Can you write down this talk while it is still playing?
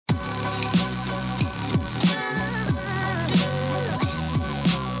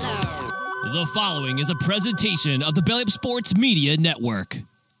The following is a presentation of the Belly Up Sports Media Network.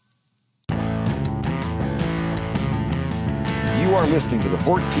 You are listening to the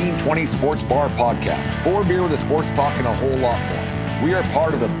 1420 Sports Bar Podcast. 4 beer with a sports talk and a whole lot more. We are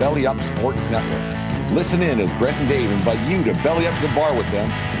part of the Belly Up Sports Network. Listen in as Brent and Dave invite you to belly up to the bar with them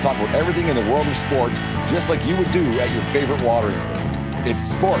to talk about everything in the world of sports, just like you would do at your favorite watering hole. It's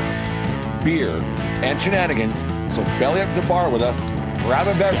sports, beer, and shenanigans. So belly up to the bar with us, grab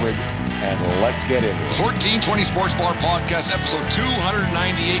a beverage, and let's get into it. 1420 Sports Bar Podcast, episode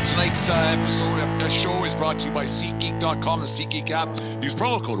 298. Tonight's show is brought to you by SeatGeek.com, the SeatGeek app. Use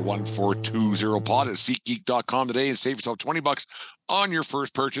promo code 1420pod at SeatGeek.com today and save yourself $20 on your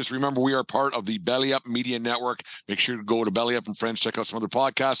first purchase. Remember, we are part of the Belly Up Media Network. Make sure to go to Belly Up and Friends. Check out some other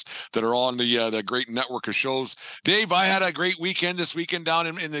podcasts that are on the great network of shows. Dave, I had a great weekend this weekend down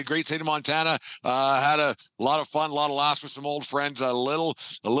in the great state of Montana. Had a lot of fun, a lot of laughs with some old friends. A little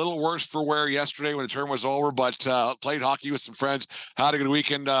worse for wear yesterday when the term was over, but played hockey with some friends. Had a good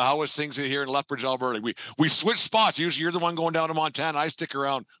weekend. How was things here in Lethbridge, Alberta? We switched spots. Usually you're the one going down to Montana. I stick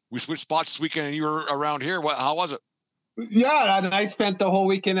around. We switched spots this weekend and you were around here. How was it? Yeah, and I spent the whole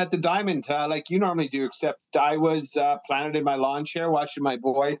weekend at the Diamond like you normally do, except I was planted in my lawn chair watching my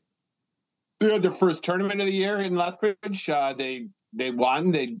boy. They had their first tournament of the year in Lethbridge. They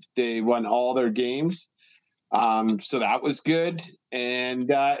won. They won all their games. So that was good. And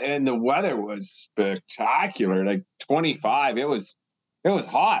the weather was spectacular, like 25. It was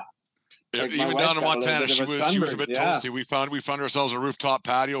hot. Like even down in Montana, she was a bit toasty. We found ourselves a rooftop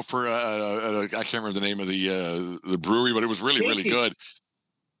patio for I can't remember the name of the brewery, but it was really good.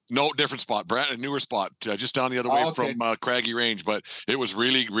 No, different spot, a newer spot, just down the other way from Craggy Range, but it was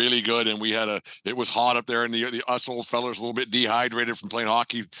really good. And it was hot up there, and us old fellas a little bit dehydrated from playing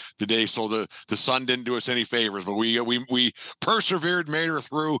hockey today, so the sun didn't do us any favors. But we persevered, made her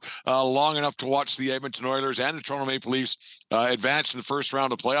through long enough to watch the Edmonton Oilers and the Toronto Maple Leafs advance in the first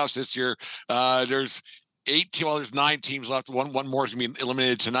round of playoffs this year. There's 9 teams left. One more is going to be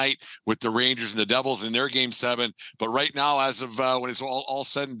eliminated tonight with the Rangers and the Devils in their game 7. But right now, as of when it's all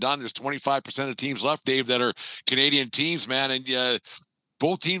said and done, there's 25% of teams left, Dave, that are Canadian teams, man. And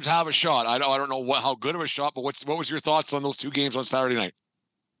both teams have a shot. I don't know how good of a shot, but what was your thoughts on those 2 games on Saturday night?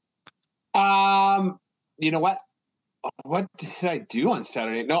 You know what? What did I do on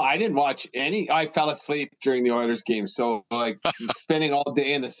Saturday? No, I didn't watch any. I fell asleep during the Oilers game. So spending all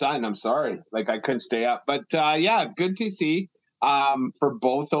day in the sun, I'm sorry. I couldn't stay up, but yeah, good to see for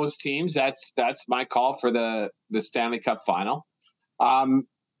both those teams. That's my call for the Stanley Cup final.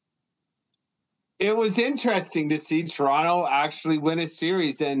 It was interesting to see Toronto actually win a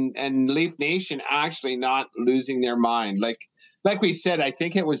series and Leaf Nation actually not losing their mind. Like we said, I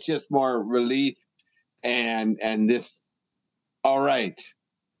think it was just more relief. And this, all right,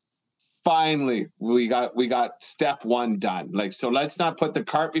 finally we got step 1 done. So let's not put the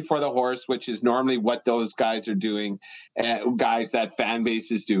cart before the horse, which is normally what those guys are doing, guys that fan base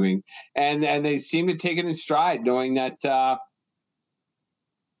is doing, and they seem to take it in stride, knowing that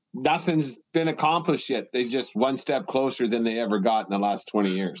nothing's been accomplished yet. They just one step closer than they ever got in the last 20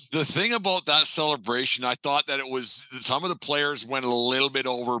 years. The thing about that celebration, I thought that it was some of the players went a little bit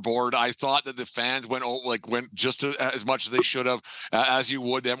overboard. I thought that the fans went just as much as they should have, as you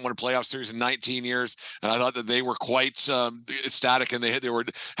would. They haven't won a playoff series in 19 years, and I thought that they were quite ecstatic, and they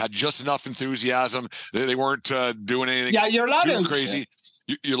had just enough enthusiasm. They weren't doing anything. Yeah, you're allowed too crazy.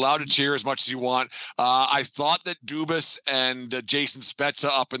 You're allowed to cheer as much as you want. I thought that Dubas and Jason Spezza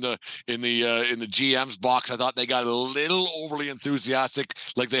up in the GM's box, I thought they got a little overly enthusiastic,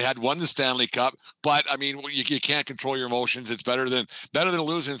 like they had won the Stanley Cup. But I mean, you can't control your emotions. It's better than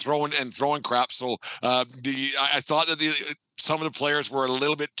losing and throwing crap. So I thought that some of the players were a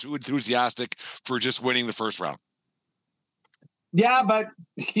little bit too enthusiastic for just winning the first round. Yeah, but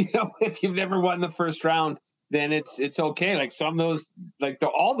if you've never won the first round, then it's okay. Some of those, I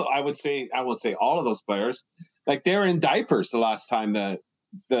won't say all of those players, they're in diapers the last time the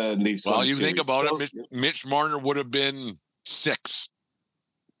Leafs. Well, you think about it, Mitch Marner would have been 6.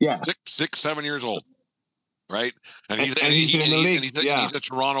 Yeah, 7 years old, right? And he's a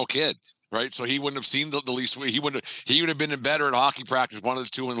Toronto kid. Right, so he wouldn't have seen the Leafs. He would have been better at hockey practice. One of the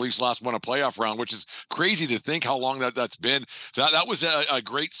 2 when the Leafs last won a playoff round, which is crazy to think how long that's been. That was a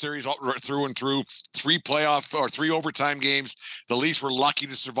great series through and through. 3 overtime games. The Leafs were lucky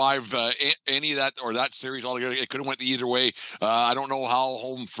to survive any of that or that series altogether. It could have went either way. I don't know how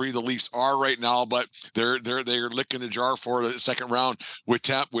home free the Leafs are right now, but they're licking the jar for the second round with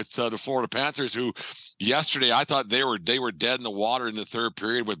the Florida Panthers, who yesterday I thought they were dead in the water in the third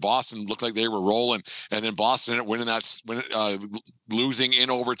period with Boston looking looked like they were rolling, and then Boston ended up winning losing in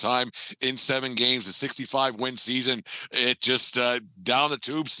overtime in 7 games, a 65-win season. It just down the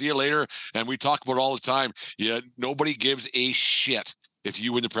tube. See you later. And we talk about it all the time. Yeah, nobody gives a shit if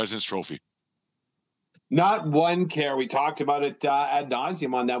you win the President's Trophy. Not one care. We talked about it ad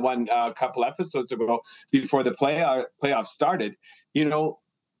nauseum on that one a couple episodes ago before the playoffs started. You know,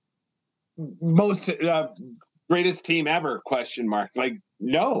 most greatest team ever, ? Like,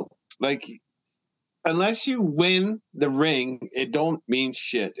 no. Like, unless you win the ring, it don't mean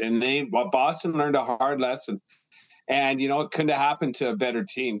shit. And Boston learned a hard lesson. And, you know, it couldn't have happened to a better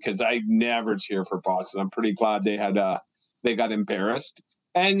team, because I never cheer for Boston. I'm pretty glad they got embarrassed.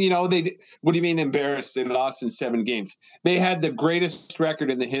 And, you know, what do you mean embarrassed? They lost in 7 games. They had the greatest record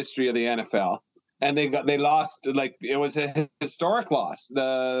in the history of the NFL. And they lost, like, it was a historic loss.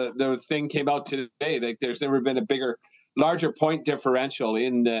 The thing came out today. Like, there's never been a larger point differential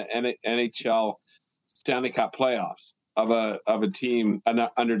in the NHL Stanley Cup playoffs of a team, an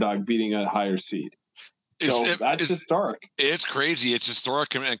underdog beating a higher seed. So that's historic. It's crazy. It's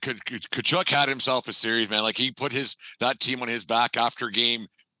historic. And Tkachuk had himself a series, man. Like, he put that team on his back after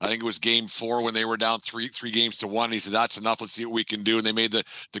I think it was game 4 when they were down 3-1. He said, that's enough. Let's see what we can do. And they made the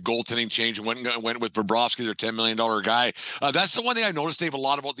goaltending change and went with Bobrovsky, their $10 million guy. That's the one thing I noticed, Dave, a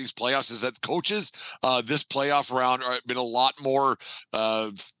lot about these playoffs is that coaches this playoff round have been a lot more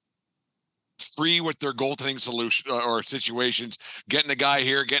free with their goaltending solution or situations, getting a guy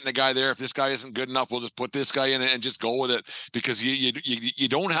here, getting a guy there. If this guy isn't good enough, we'll just put this guy in and just go with it, because you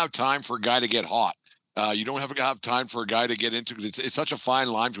don't have time for a guy to get hot. You don't have time for a guy to get into. It's such a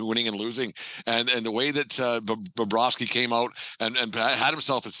fine line between winning and losing, and the way that Bobrovsky came out and had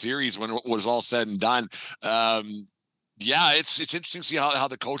himself a series when it was all said and done. Yeah, it's interesting to see how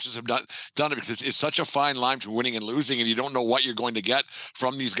the coaches have done it, because it's such a fine line between winning and losing, and you don't know what you're going to get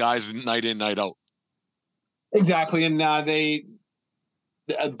from these guys night in, night out. Exactly, and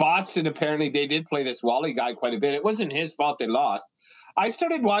Boston, apparently they did play this Wally guy quite a bit. It wasn't his fault they lost. I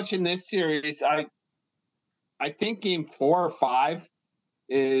started watching this series. I think game 4 or 5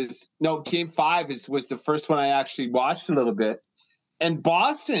 game 5 was the first one I actually watched a little bit, and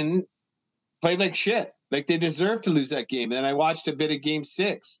Boston played like shit. Like, they deserved to lose that game. And I watched a bit of game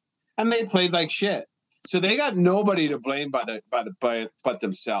 6, and they played like shit. So they got nobody to blame but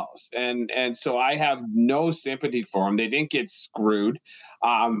themselves. And so I have no sympathy for them. They didn't get screwed.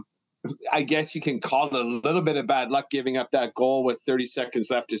 I guess you can call it a little bit of bad luck giving up that goal with 30 seconds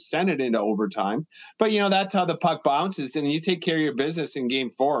left to send it into overtime. But, you know, that's how the puck bounces, and you take care of your business in game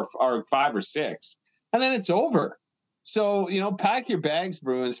 4 or 5 or 6, and then it's over. So, you know, pack your bags,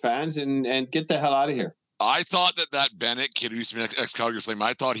 Bruins fans, and get the hell out of here. I thought that Bennett kid who used to be ex-Calgary Flame,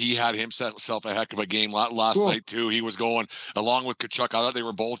 I thought he had himself a heck of a game last night too. He was going along with Tkachuk. I thought they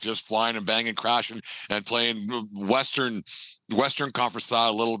were both just flying and banging, crashing, and playing Western Conference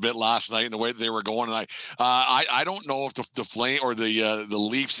style a little bit last night in the way that they were going. And I don't know if the Flame or the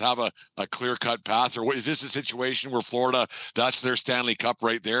Leafs have a clear-cut path, or what is this a situation where Florida, that's their Stanley Cup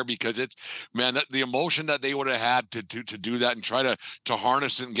right there? Because it's, man, the emotion that they would have had to do that and try to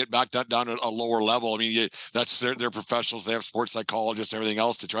harness it and get back down to a lower level. I mean, that's their professionals. They have sports psychologists, everything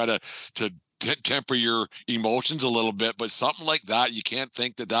else to try to temper your emotions a little bit. But something like that, you can't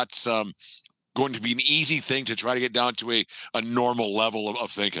think that's going to be an easy thing to try to get down to a normal level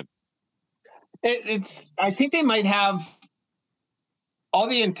of thinking. I think they might have all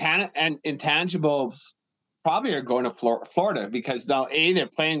the intangibles probably are going to Florida, because now A, they're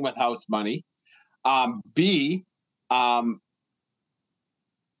playing with house money. B, like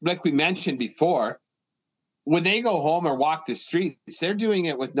we mentioned before, when they go home or walk the streets, they're doing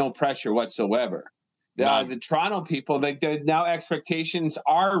it with no pressure whatsoever. The Toronto people, now expectations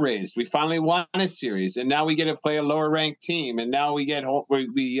are raised. We finally won a series, and now we get to play a lower ranked team, and now we get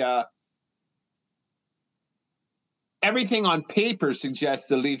everything on paper suggests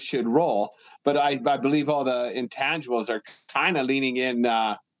the Leafs should roll, but I believe all the intangibles are kind of leaning in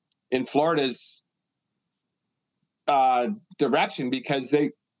Florida's direction, because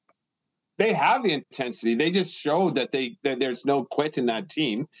they have the intensity. They just showed that there's no quit in that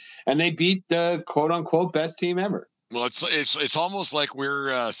team, and they beat the quote unquote best team ever. Well, it's almost like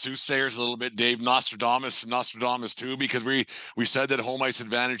we're soothsayers a little bit, Dave. Nostradamus too, because we said that home ice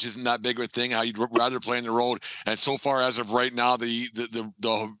advantage isn't that big of a thing. How you'd rather play on the road, and so far as of right now,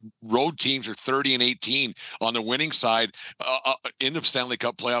 the road teams are 30-18 on the winning side in the Stanley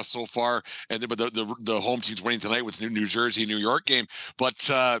Cup playoffs so far, but the home team's winning tonight with New Jersey, New York game,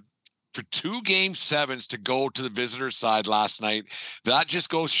 but. for 2 game 7s to go to the visitor side last night, that just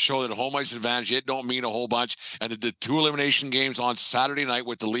goes to show that home ice advantage, it don't mean a whole bunch. And the 2 elimination games on Saturday night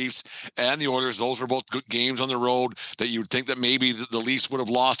with the Leafs and the Oilers, those were both good games on the road that you'd think that maybe the Leafs would have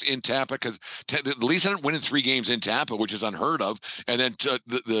lost in Tampa, because the Leafs ended up winning 3 games in Tampa, which is unheard of. And then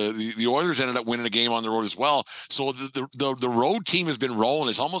the Oilers ended up winning a game on the road as well. So the road team has been rolling.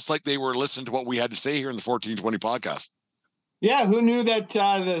 It's almost like they were listening to what we had to say here in the 1420 podcast. Yeah, who knew that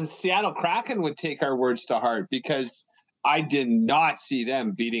the Seattle Kraken would take our words to heart? Because I did not see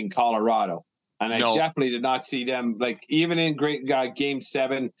them beating Colorado. And I definitely did not see them, like, even in great game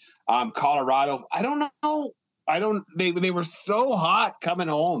 7, Colorado. I don't know. They were so hot coming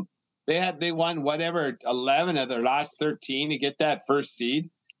home. They won whatever 11 of their last 13 to get that first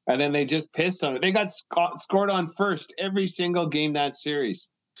seed. And then they just pissed on it. They got scored on first every single game that series.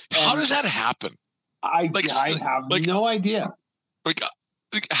 How does that happen? I have no idea. Like,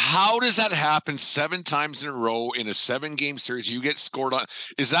 how does that happen 7 times in a row in a 7-game series? You get scored on.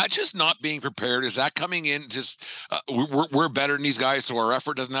 Is that just not being prepared? Is that coming in just we're better than these guys, so our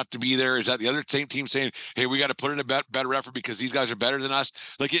effort doesn't have to be there? Is that the other same team saying, hey, we got to put in a better effort because these guys are better than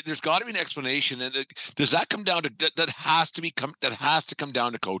us? Like, there's got to be an explanation. And does that come down to that has to come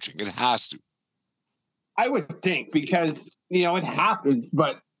down to coaching? It has to. I would think, because it happened,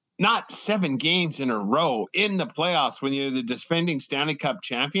 but not 7 games in a row in the playoffs when you're the defending Stanley Cup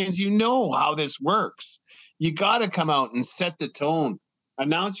champions. You know how this works. You got to come out and set the tone,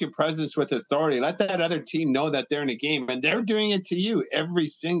 announce your presence with authority, let that other team know that they're in a game, and they're doing it to you every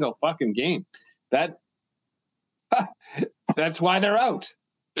single fucking game. That's why they're out.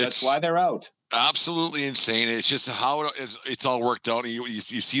 That's why they're out. Absolutely insane. It's just how it's all worked out. You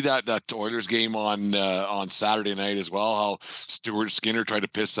see that Oilers game on Saturday night as well, how Stuart Skinner tried to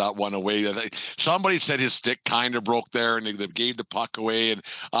piss that one away. Somebody said his stick kind of broke there and they gave the puck away, and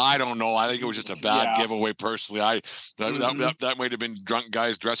I don't know. I think it was just a bad giveaway personally. That might have been drunk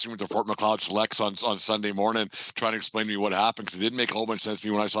guys dressing with the Fort McLeod Selects on Sunday morning trying to explain to me what happened, because it didn't make a whole bunch of sense to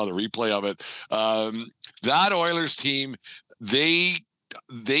me when I saw the replay of it. That Oilers team, they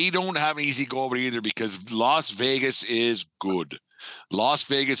don't have an easy go of it either, because Las Vegas is good. Las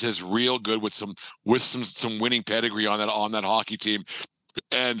Vegas is real good with some winning pedigree on that hockey team,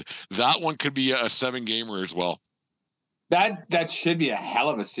 and that one could be a 7-gamer as well. That should be a hell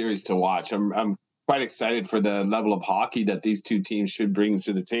of a series to watch. I'm quite excited for the level of hockey that these two teams should bring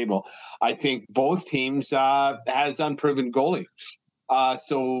to the table. I think both teams has unproven goalie.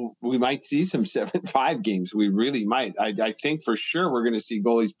 So we might see some 7-5 games. We really might. I think for sure we're going to see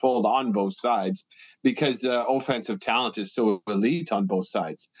goalies pulled on both sides, because the offensive talent is so elite on both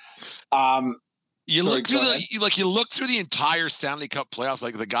sides. You look through the entire Stanley Cup playoffs,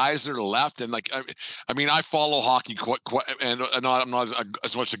 like the guys that are left, and I follow hockey quite, and I'm not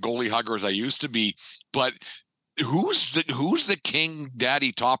as much a goalie hugger as I used to be, but who's the king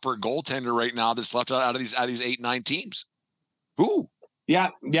daddy topper goaltender right now that's left out of these 8-9 teams? Who?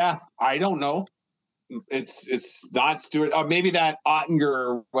 Yeah. I don't know. It's not Stewart. Maybe that Ottinger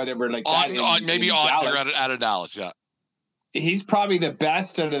or whatever. Like maybe Ottinger out of Dallas. Yeah, he's probably the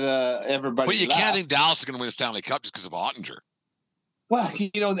best out of everybody. But you can't think Dallas is going to win the Stanley Cup just because of Ottinger. Well,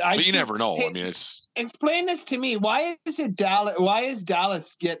 but you never know. Explain this to me. Why is it Dallas? Why is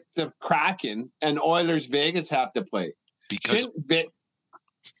Dallas get the Kraken and Oilers Vegas have to play? Because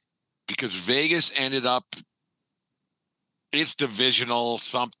Vegas ended up. It's divisional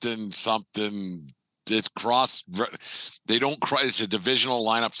something. It's cross. They don't cross. It's a divisional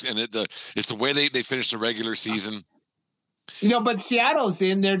lineup, and it's the way they finish the regular season. But Seattle's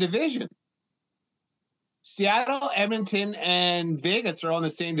in their division. Seattle, Edmonton, and Vegas are on the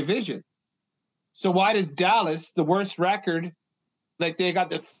same division. So why does Dallas, the worst record,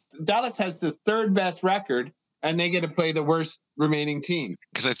 Dallas has the 3rd best record, and they get to play the worst remaining team?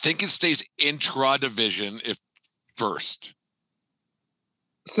 Because I think it stays intra-division first.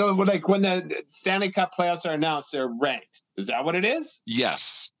 So, when the Stanley Cup playoffs are announced, they're ranked. Is that what it is?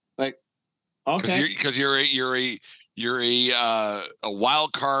 Yes. Okay. Because you're a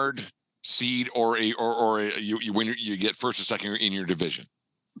wild card seed, or you win. You get first or second in your division.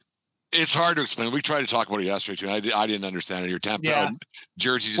 It's hard to explain. We tried to talk about it yesterday too. I didn't understand it. Your Tampa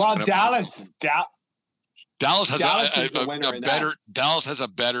jerseys. Well, Dallas has a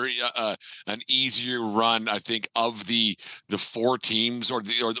better, an easier run, I think, of the 4 teams or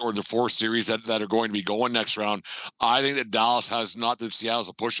the 4 series that are going to be going next round. I think that Dallas has, not that Seattle's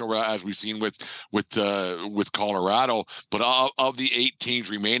a pushover as we've seen with Colorado, but of the 8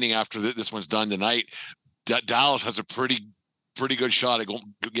 teams remaining after this one's done tonight, that Dallas has a pretty good shot at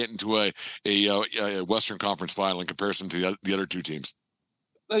getting to a Western Conference final in comparison to the other 2 teams.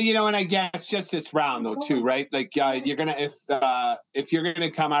 And I guess just this round though too, right? Like you're gonna if you're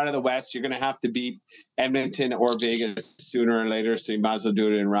gonna come out of the West, you're gonna have to beat Edmonton or Vegas sooner or later. So you might as well do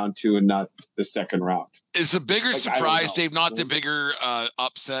it in round 2 and not the second round. Is the bigger surprise, Dave, not the bigger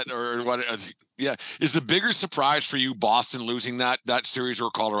upset or what? Yeah, is the bigger surprise for you Boston losing that series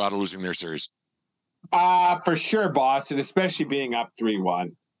or Colorado losing their series? For sure, Boston, especially being up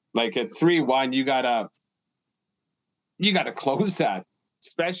 3-1. Like at 3-1, you gotta close that.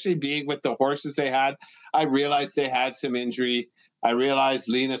 Especially being with the horses they had. I realized they had some injury. I realized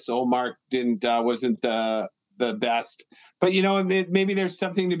Linus Ullmark wasn't the best. But, maybe there's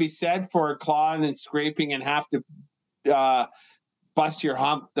something to be said for clawing and scraping and have to bust your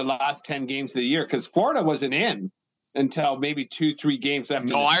hump the last 10 games of the year because Florida wasn't in until maybe 2-3 games after.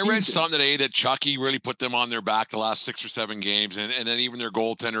 No, I read something today that Chucky really put them on their back the last 6 or 7 games, and then even their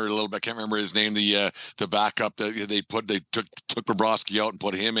goaltender a little bit. I can't remember his name. The backup that they took Bobrovsky out and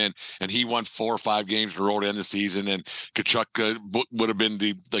put him in, and he won 4 or 5 games in a row to end the season. And Tkachuk would have been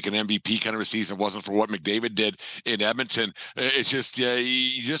like an MVP kind of a season. It wasn't for what McDavid did in Edmonton. It's just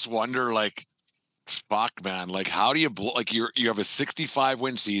you just wonder like. Fuck, man. Like, how do you you have a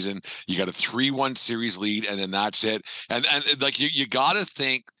 65-win season, you got a 3-1 series lead, and then that's it. And like you got to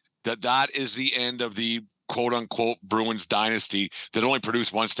think that is the end of the quote unquote Bruins dynasty that only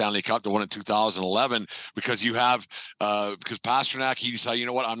produced 1 Stanley Cup, the one in 2011, because you have because Pastrnak, he decided, you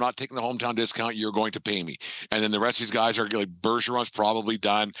know what, I'm not taking the hometown discount, you're going to pay me. And then the rest of these guys are like, Bergeron's probably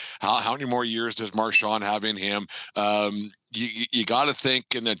done. How many more years does Marchand have in him? You got to think,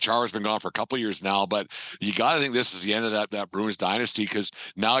 and then Char's been gone for a couple of years now, but you got to think this is the end of that Bruins dynasty because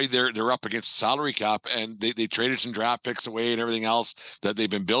now they're up against salary cap and they traded some draft picks away and everything else that they've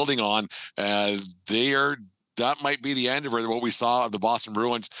been building on. That might be the end of what we saw of the Boston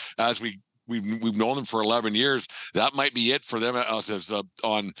Bruins as we've known them for 11 years. That might be it for them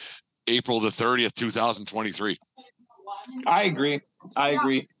on April the 30th, 2023. I agree.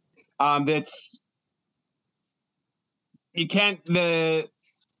 That's. You can't when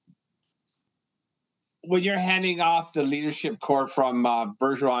you're handing off the leadership core from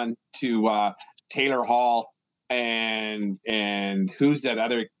Bergeron to Taylor Hall and who's that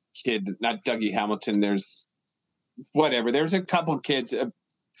other kid? Not Dougie Hamilton. There's a couple kids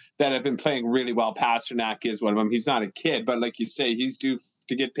that have been playing really well. Pastrnak is one of them. He's not a kid, but like you say, he's due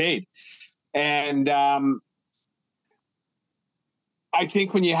to get paid. And I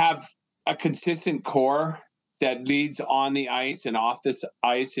think when you have a consistent core that leads on the ice and off this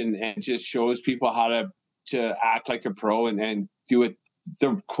ice and just shows people how to act like a pro and do it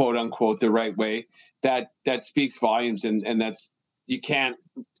the quote unquote the right way, that speaks volumes. And that's, you can't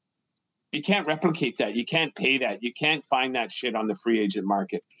replicate that. You can't pay that. You can't find that shit on the free agent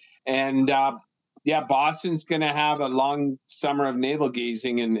market. And Boston's going to have a long summer of navel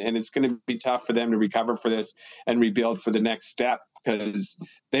gazing and it's going to be tough for them to recover for this and rebuild for the next step because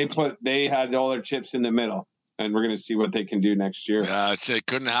they had all their chips in the middle. And we're going to see what they can do next year. Yeah, it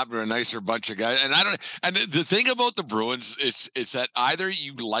couldn't happen to a nicer bunch of guys. And the thing about the Bruins, it's that either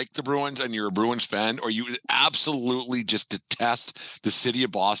you like the Bruins and you're a Bruins fan, or you absolutely just detest the city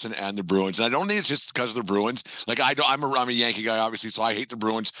of Boston and the Bruins. And I don't think it's just because of the Bruins. Like I'm a Yankee guy, obviously, so I hate the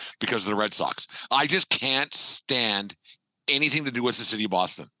Bruins because of the Red Sox. I just can't stand anything to do with the city of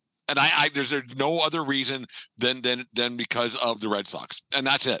Boston. And there's no other reason than because of the Red Sox, and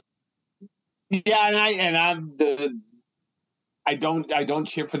that's it. Yeah, I don't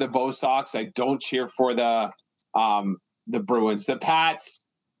cheer for the Bo Sox. I don't cheer for the Bruins. The Pats,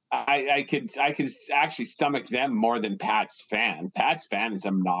 I could actually stomach them more than Pat's fan. Pat's fan is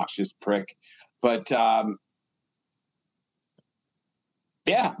an obnoxious prick, but I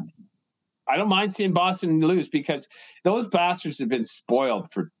don't mind seeing Boston lose because those bastards have been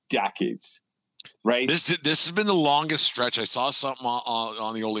spoiled for decades. Right. This has been the longest stretch. I saw something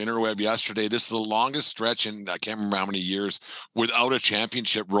on the old interweb yesterday. This is the longest stretch in I can't remember how many years without a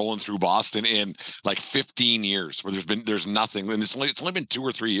championship rolling through Boston in like 15 years, where there's nothing. And it's only been 2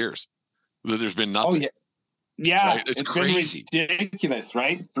 or 3 years that there's been nothing. Oh yeah, right? It's crazy, ridiculous,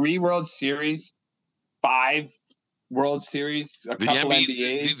 right? 3 World Series, 5 World Series, a couple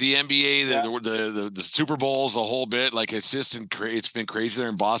NBAs. The NBA, the Super Bowls, the whole bit. Like it's been crazy there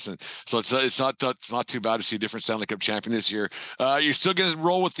in Boston. So it's not too bad to see a different Stanley Cup champion this year. You still going to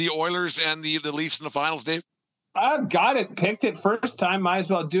roll with the Oilers and the Leafs in the finals, Dave? I've got it. Picked it first time. Might as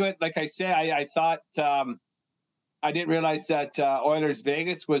well do it. Like I say, I thought I didn't realize that Oilers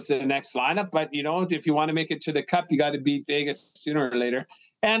Vegas was the next lineup. But if you want to make it to the Cup, you got to beat Vegas sooner or later.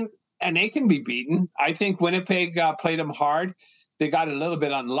 And they can be beaten. I think Winnipeg played them hard. They got a little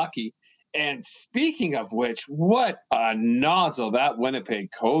bit unlucky. And speaking of which, what a nozzle that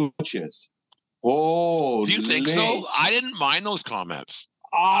Winnipeg coach is. Oh, do you think so? I didn't mind those comments.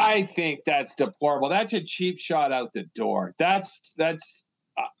 I think that's deplorable. That's a cheap shot out the door.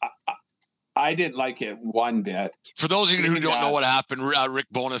 I didn't like it one bit. For those of you who don't know what happened, Rick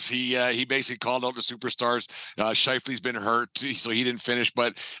Bowness, he basically called out the superstars. Scheifele's been hurt, so he didn't finish.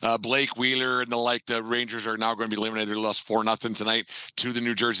 But Blake Wheeler and the Rangers are now going to be eliminated. They lost 4-0 tonight to the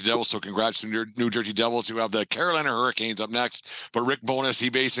New Jersey Devils. So congrats to the New Jersey Devils, who have the Carolina Hurricanes up next. But Rick Bowness,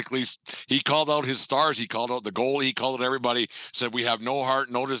 he called out his stars. He called out the goalie. He called out everybody. Said, we have no heart,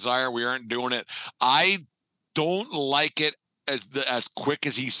 no desire. We aren't doing it. I don't like it. As quick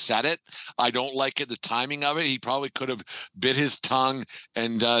as he said it, I don't like it. The timing of it, he probably could have bit his tongue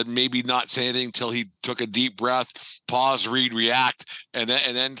and maybe not say anything until he took a deep breath, pause, react, and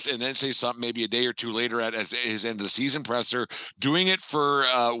then say something maybe a day or two later at his end of the season presser. Doing it for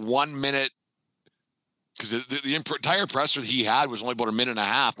 1 minute, because the entire presser that he had was only about a minute and a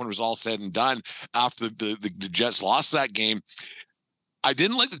half when it was all said and done after the Jets lost that game. I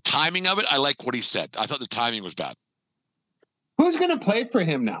didn't like the timing of it. I like what he said. I thought the timing was bad. Who's going to play for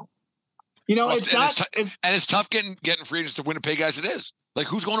him now? It's tough getting free agents to Winnipeg as it is. Like,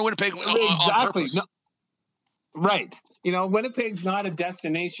 who's going to Winnipeg exactly. on purpose? No, right. Winnipeg's not a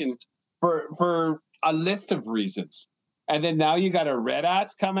destination for a list of reasons. And then now you got a red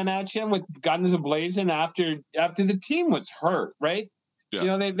ass coming at you with guns a-blazing after the team was hurt, right?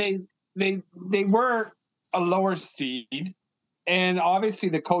 Yeah. They were a lower seed. And obviously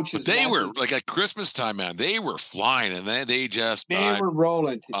the coaches. But they were like at Christmas time, man. They were flying, and then they were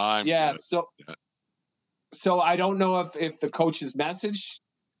rolling. Yeah. So I don't know if the coach's message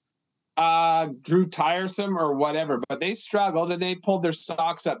drew tiresome or whatever, but they struggled and they pulled their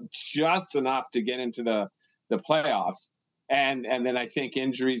socks up just enough to get into the playoffs. And then I think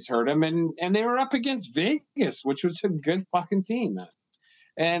injuries hurt them, and they were up against Vegas, which was a good fucking team, man.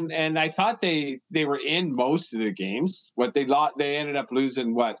 And I thought they were in most of the games. What they ended up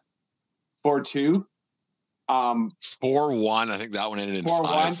losing 4-2, 4-1. I think that one ended in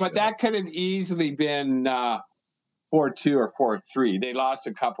 4-1. But that could have easily been 4-2 or 4-3. They lost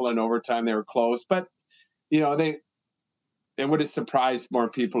a couple in overtime. They were close, but they would have surprised more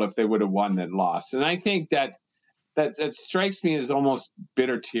people if they would have won than lost. And I think that strikes me as almost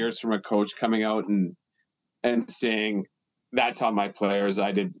bitter tears from a coach coming out and saying, that's on my players.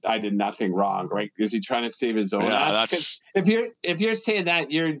 I did nothing wrong, right? Is he trying to save his own ass? If you're saying that,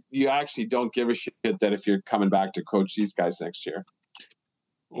 you actually don't give a shit that if you're coming back to coach these guys next year.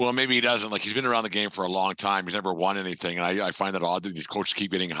 Well, maybe he doesn't. Like, he's been around the game for a long time. He's never won anything, and I find that odd that these coaches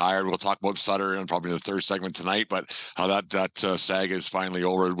keep getting hired. We'll talk about Sutter and probably in the third segment tonight, but how that saga is finally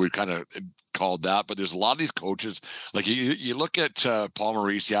over. We kind of called that, but there's a lot of these coaches. Like, you look at Paul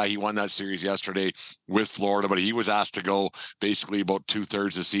Maurice. Yeah, he won that series yesterday with Florida, but he was asked to go basically about 2/3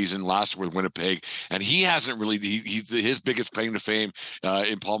 of the season last year with Winnipeg, and he hasn't really. His biggest claim to fame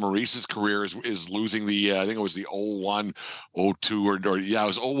in Paul Maurice's career is losing the I think it was the 0-1, 0-2 or it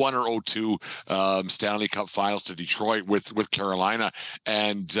was 0-1 or 0-2 Stanley Cup Finals to Detroit with Carolina,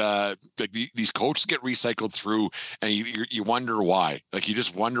 and these coaches get recycled through, and you wonder why. Like, you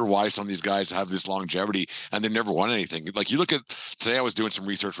just wonder why some of these guys have this longevity and they've never won anything. Like, you look at today, I was doing some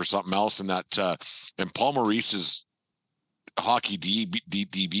research for something else, and and Paul Maurice's hockey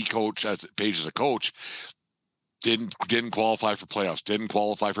DB coach as a coach didn't qualify for playoffs.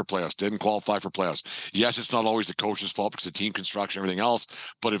 Yes, it's not always the coach's fault because of team construction, everything else,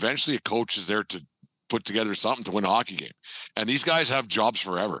 but eventually a coach is there to put together something to win a hockey game. And these guys have jobs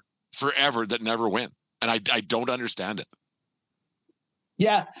forever that never win. And I don't understand it.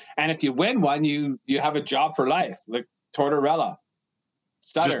 Yeah, and if you win one, you have a job for life, like Tortorella,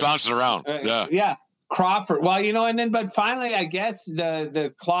 Sutter. Just bouncing around. Yeah, Crawford. Well, but finally, I guess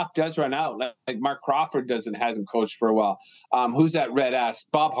the clock does run out. Like Mark Crawford hasn't coached for a while. Who's that red ass?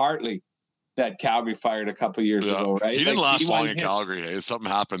 Bob Hartley, that Calgary fired a couple years ago, right? He didn't last long in Calgary. Something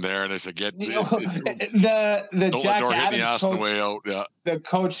happened there, and they said, "Don't the Jack Adams hit the ass on the way out." Yeah, the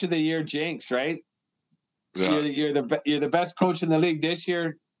coach of the year jinx, right? Yeah. You're the best coach in the league this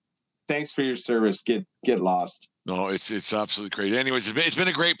year. Thanks for your service. Get lost. No, it's absolutely crazy. Anyways, it's been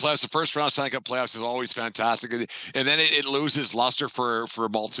a great playoffs. The first round of Stanley Cup playoffs is always fantastic, and then it loses luster for a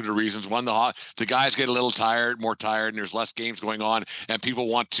multitude of reasons. One, the guys get a little more tired, and there's less games going on, and people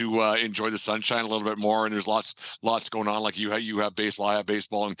want to enjoy the sunshine a little bit more. And there's lots going on. Like you have baseball, I have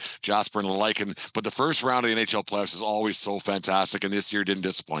baseball, and Jasper and the like. But the first round of the NHL playoffs is always so fantastic, and this year didn't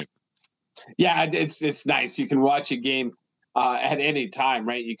disappoint. Yeah, it's nice. You can watch a game at any time,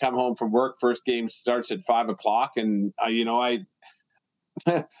 right? You come home from work, first game starts at 5:00, and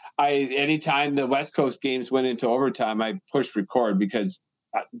anytime the West Coast games went into overtime, I pushed record because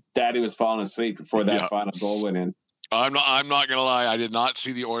Daddy was falling asleep before that final goal went in. I'm not gonna lie. I did not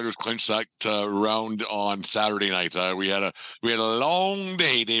see the Oilers clinch that round on Saturday night. We had a long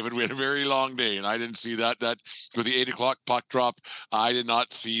day, David. We had a very long day, and I didn't see that with the 8:00 puck drop. I did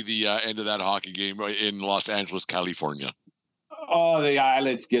not see the end of that hockey game in Los Angeles, California. Oh, the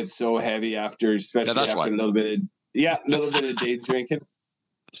eyelids get so heavy especially after a little bit of day drinking.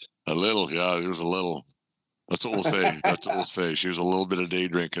 A little, yeah. There was a little. That's what we'll say. She was a little bit of day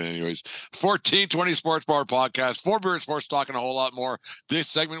drinking anyways. 1420 Sports Bar Podcast. 4 Beer Sports talking a whole lot more. This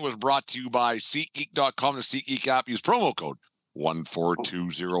segment was brought to you by SeatGeek.com. The SeatGeek app. Use promo code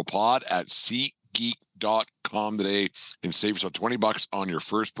 1420pod at SeatGeek.com today and save yourself $20 on your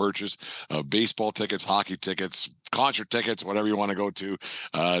first purchase of baseball tickets, hockey tickets, concert tickets, whatever you want to go to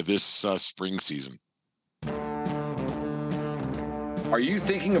this spring season. Are you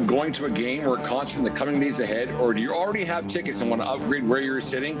thinking of going to a game or a concert in the coming days ahead, or do you already have tickets and want to upgrade where you're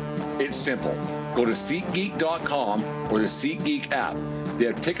sitting? It's simple. Go to SeatGeek.com or the SeatGeek app. They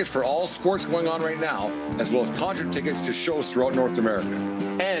have tickets for all sports going on right now, as well as concert tickets to shows throughout North America.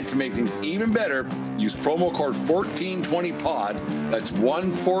 And to make things even better, use promo code 1420pod, that's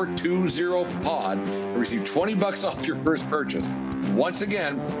 1420pod, and receive $20 off your first purchase. Once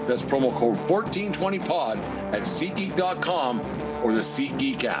again, that's promo code 1420pod at SeatGeek.com or the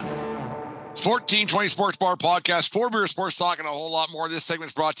SeatGeek app. 1420 Sports Bar Podcast, 4 Beer Sports talking a whole lot more. This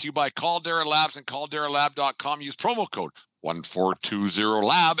segment is brought to you by Caldera Labs and CalderaLab.com. Use promo code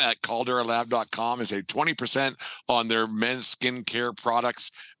 1420lab at CalderaLab.com and save 20% on their men's skincare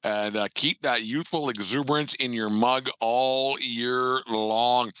products, and keep that youthful exuberance in your mug all year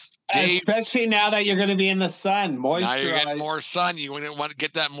long. Dave, especially now that you're going to be in the sun, moisturize. Now you're getting more sun. You want to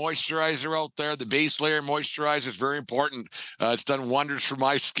get that moisturizer out there. The base layer moisturizer is very important. It's done wonders for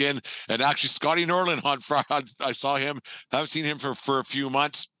my skin. And actually, Scotty Norland on Friday, I saw him. I haven't seen him for a few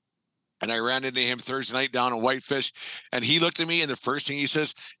months. And I ran into him Thursday night down in Whitefish, and he looked at me, and the first thing he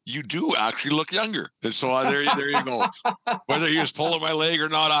says, "You do actually look younger." And so there you go. Whether he was pulling my leg or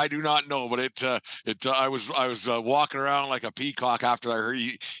not, I do not know. But I was walking around like a peacock after I heard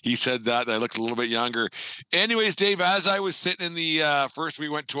he said that. I looked a little bit younger. Anyways, Dave, as I was sitting in the first, we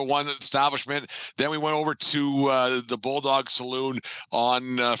went to a one establishment, then we went over to the Bulldog Saloon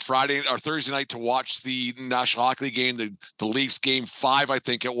on Friday or Thursday night to watch the National Hockey League game, the Leafs game 5, I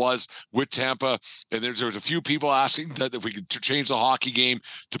think it was, with Tampa. And there was a few people asking that if we could change the hockey game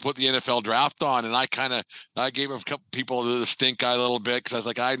to put the NFL draft on. And I gave a couple people the stink eye a little bit, because I was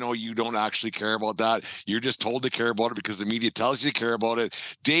like, I know you don't actually care about that. You're just told to care about it because the media tells you to care about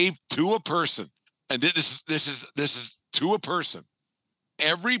it. Dave, to a person, and this is to a person,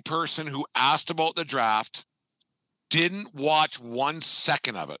 every person who asked about the draft didn't watch 1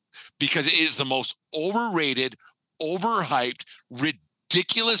 second of it, because it is the most overrated, overhyped,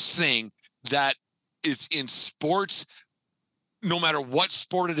 ridiculous thing that is in sports, no matter what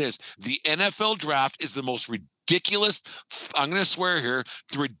sport it is. The NFL draft is the most ridiculous, I'm going to swear here,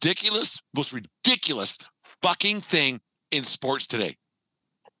 most ridiculous fucking thing in sports today.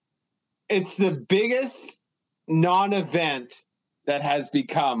 It's the biggest non-event that has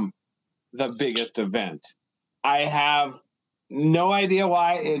become the biggest event. I have no idea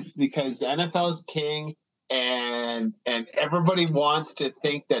why. It's because the NFL is king, and everybody wants to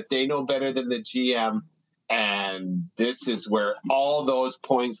think that they know better than the GM, and this is where all those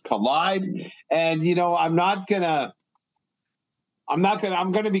points collide. And I'm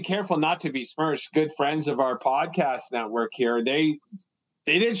going to be careful not to besmirch good friends of our podcast network here. They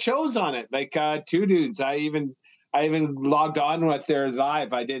did shows on it, like 2 dudes. I even logged on with their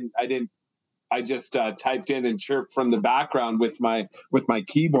live. I just typed in and chirped from the background with my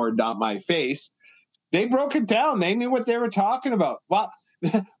keyboard, not my face. They broke it down. They knew what they were talking about. Well,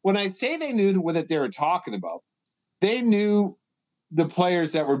 when I say they knew what they were talking about, they knew the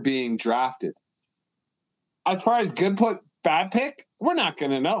players that were being drafted. As far as good pick, bad pick, we're not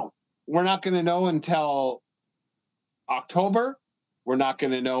going to know. We're not going to know until October. We're not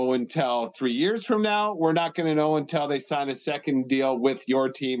going to know until 3 years from now. We're not going to know until they sign a second deal with your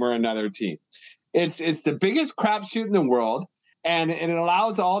team or another team. It's the biggest crapshoot in the world. And it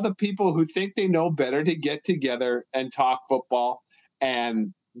allows all the people who think they know better to get together and talk football.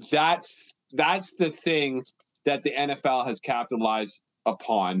 And that's the thing that the NFL has capitalized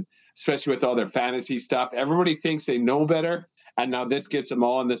upon, especially with all their fantasy stuff. Everybody thinks they know better, and now this gets them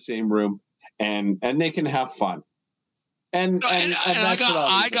all in the same room, and they can have fun. And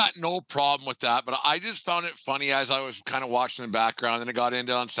I got no problem with that, but I just found it funny as I was kind of watching in the background, and I got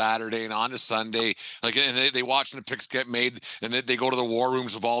into on Saturday and on to Sunday, like, and they watching the picks get made, and they go to the war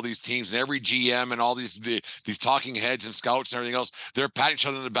rooms of all these teams, and every GM and all these talking heads and scouts and everything else, they're patting each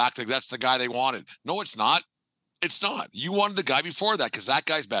other in the back like that's the guy they wanted. No, it's not. It's not. You wanted the guy before that because that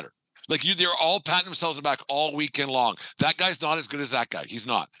guy's better. Like they're all patting themselves on the back all weekend long. That guy's not as good as that guy. He's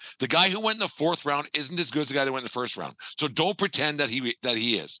not. The guy who went in the fourth round isn't as good as the guy that went in the first round. So don't pretend that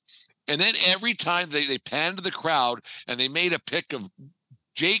he is. And then every time they panned to the crowd and they made a pick of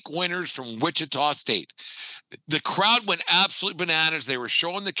Jake Winters from Wichita State, the crowd went absolutely bananas. They were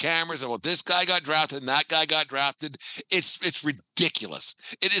showing the cameras about this guy got drafted and that guy got drafted. It's ridiculous.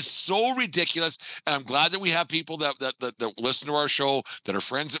 It is so ridiculous. And I'm glad that we have people that listen to our show, that are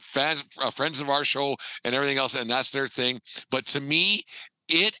friends of our show and everything else. And that's their thing. But to me,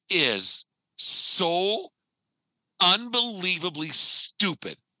 it is so unbelievably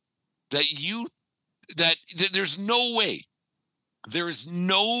stupid that there's no way. There is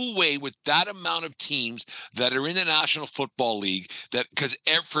no way with that amount of teams that are in the National Football League that, because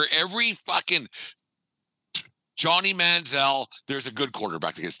for every fucking Johnny Manziel, there's a good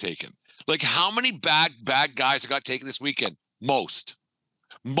quarterback that gets taken. Like how many bad guys got taken this weekend? Most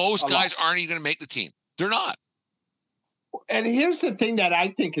guys aren't even going to make the team. They're not. And here's the thing that I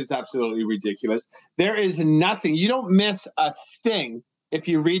think is absolutely ridiculous. There is nothing. You don't miss a thing if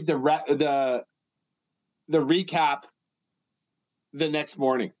you read the recap the next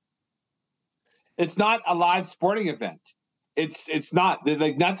morning. It's not a live sporting event. It's not.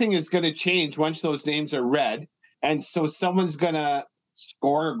 Like nothing is going to change once those names are read. And so someone's going to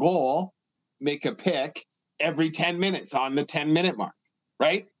score a goal, make a pick every 10 minutes on the 10-minute mark,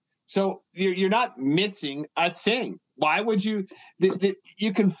 right? So you're not missing a thing. Why would you?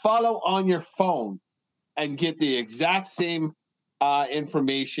 You can follow on your phone and get the exact same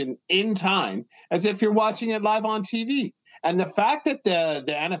information in time as if you're watching it live on TV. And the fact that the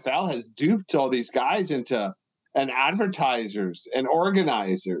NFL has duped all these guys into advertisers and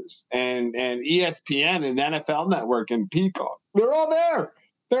organizers and ESPN and NFL Network and Peacock, they're all there.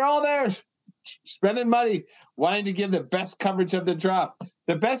 They're all there spending money, wanting to give the best coverage of the draft.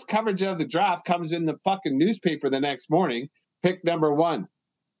 The best coverage of the draft comes in the fucking newspaper the next morning. Pick number 1,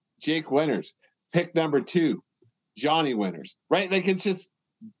 Jake Winters. Pick number 2, Johnny Winters. Right? Like it's just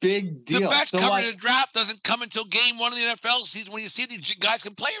big deal. The best coverage of the draft doesn't come until game 1 of the NFL season when you see these guys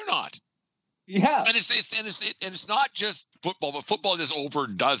can play or not. Yeah, and it's not just football, but football just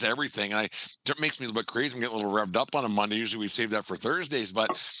overdoes everything. And it makes me a little bit crazy. I'm getting a little revved up on a Monday. Usually we save that for Thursdays, but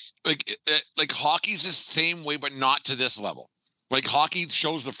like hockey's the same way, but not to this level. Like hockey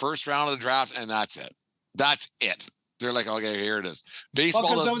shows the first round of the draft, and that's it. That's it. They're like, okay, here it is. Baseball,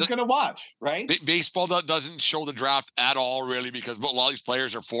 because no one's going to watch, right? Baseball doesn't show the draft at all, really, because a lot of these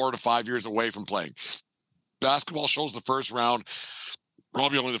players are 4 to 5 years away from playing. Basketball shows the first round,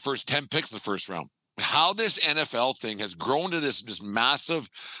 probably only the first 10 picks in the first round. How this NFL thing has grown to this massive,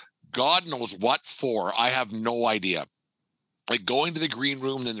 God knows what for, I have no idea. Like going to the green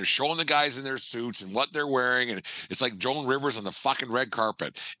room, then they're showing the guys in their suits and what they're wearing, and it's like Joan Rivers on the fucking red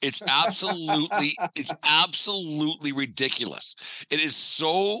carpet. It's absolutely ridiculous. It is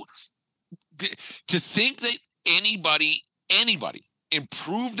so to think that anybody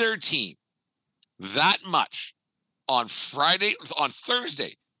improved their team that much on Thursday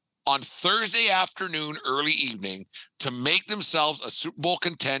afternoon, early evening to make themselves a Super Bowl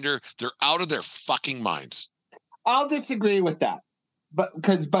contender. They're out of their fucking minds. I'll disagree with that,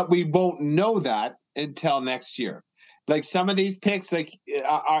 but we won't know that until next year. Like some of these picks, like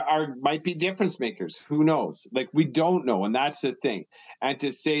are might be difference makers. Who knows? Like we don't know, and that's the thing. And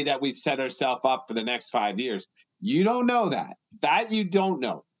to say that we've set ourselves up for the next 5 years, you don't know that. That you don't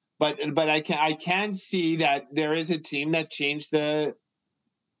know. But I can see that there is a team that changed the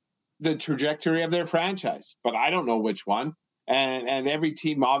trajectory of their franchise, but I don't know which one. And every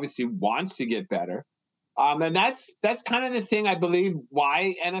team obviously wants to get better. And that's kind of the thing, I believe,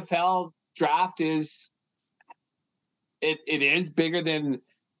 why NFL draft is bigger than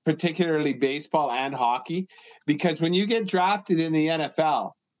particularly baseball and hockey, because when you get drafted in the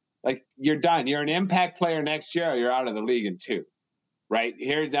NFL, like you're done. You're an impact player next year, or you're out of the league in 2. Right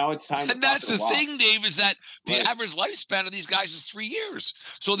here now, it's time. And that's the thing, Dave, is that the average lifespan of these guys is 3 years.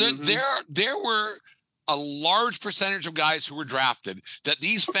 So there were a large percentage of guys who were drafted that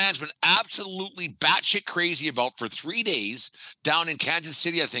these fans went absolutely batshit crazy about for 3 days down in Kansas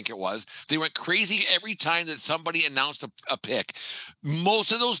City, I think it was. They went crazy every time that somebody announced a pick.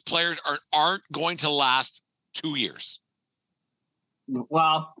 Most of those players aren't going to last 2 years.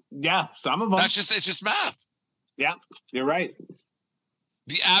 Well, yeah, some of them. It's just math. Yeah, you're right.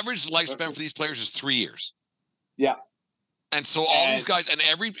 The average lifespan for these players is 3 years. Yeah. And so all these guys, and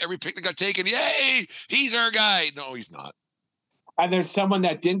every pick that got taken, yay, he's our guy. No, he's not. And there's someone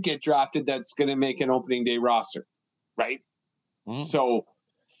that didn't get drafted that's going to make an opening day roster, right? Mm-hmm. So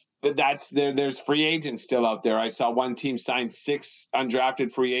that's there's free agents still out there. I saw one team sign 6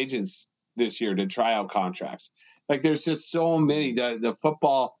 undrafted free agents this year to try out contracts. Like there's just so many. The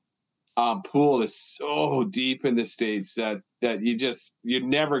football pool is so deep in the States that you're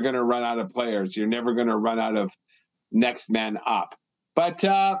never going to run out of players. You're never going to run out of next man up. But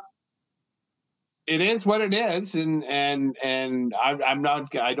it is what it is, and I'm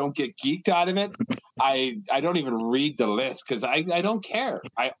not. I don't get geeked out of it. I don't even read the list because I don't care.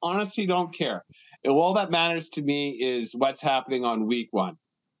 I honestly don't care. And all that matters to me is what's happening on week 1,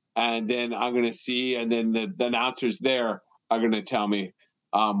 and then I'm going to see, and then the announcers there are going to tell me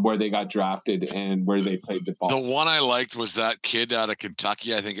where they got drafted and where they played the ball. The one I liked was that kid out of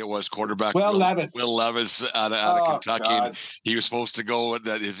Kentucky. I think it was quarterback Will Levis out of Kentucky. And he was supposed to go.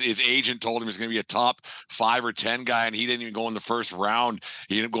 That his agent told him he was going to be a top 5 or 10 guy, and he didn't even go in the first round.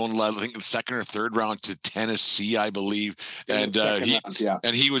 He ended up going, I think, the second or third round to Tennessee, I believe. And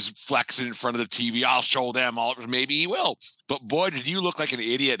he was flexing in front of the TV. I'll show them. Maybe he will. But boy, did you look like an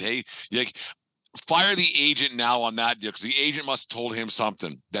idiot. Hey, fire the agent now on that deal, because the agent must have told him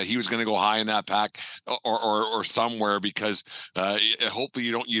something that he was going to go high in that pack or somewhere, because hopefully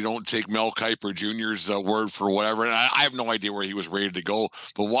you don't take Mel Kiper Jr.'s word for whatever. And I have no idea where he was ready to go,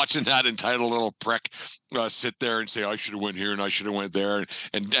 but watching that entitled little prick sit there and say, I should have went here and I should have went there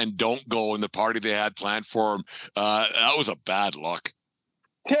and don't go in the party they had planned for him, that was a bad look.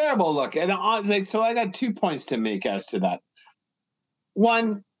 Terrible look. And so I got 2 points to make as to that.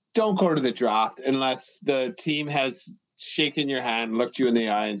 One, don't go to the draft unless the team has shaken your hand, looked you in the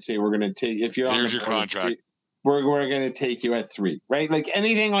eye, and say, "We're going to take if you're here's your contract. We're going to take you at 3." Right? Like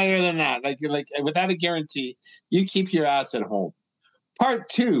anything later than that, like without a guarantee, you keep your ass at home. Part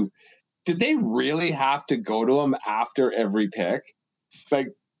 2, did they really have to go to him after every pick? Like,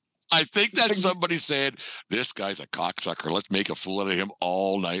 I think that somebody said, "This guy's a cocksucker. Let's make a fool out of him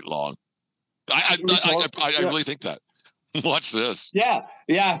all night long." I really think that. Watch this. Yeah.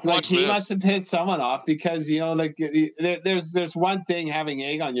 Like he must have pissed someone off because there's one thing having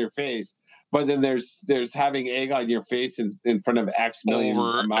egg on your face, but then there's having egg on your face in front of X million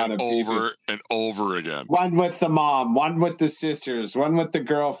amount of people. Over and over again. One with the mom, one with the sisters, one with the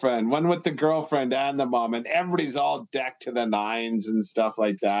girlfriend, one with the girlfriend and the mom, and everybody's all decked to the nines and stuff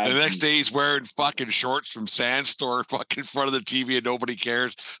like that. And the next day he's wearing fucking shorts from Sandstore fucking in front of the TV and nobody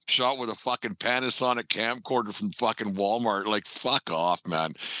cares. Shot with a fucking Panasonic camcorder from fucking Walmart. Like, fuck off,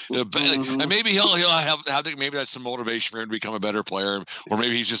 man. Mm-hmm. And maybe he'll have maybe that's some motivation for him to become a better player, or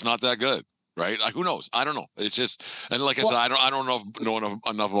maybe he's just not that good. Right? Who knows? I don't know. It's just, and like I said, I don't know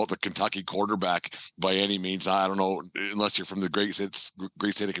enough about the Kentucky quarterback by any means. I don't know, unless you're from the great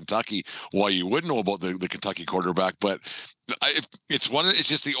state of Kentucky, why you would know about the Kentucky quarterback. But it's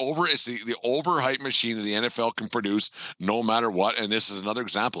just the overhype machine that the NFL can produce no matter what. And this is another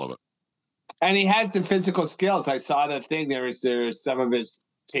example of it. And he has the physical skills. I saw the thing. There's some of his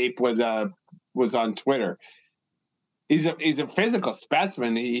tape was on Twitter. He's a physical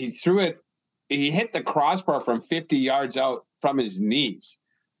specimen. He threw it. He hit the crossbar from 50 yards out from his knees.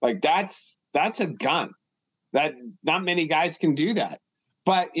 Like that's a gun. That not many guys can do that.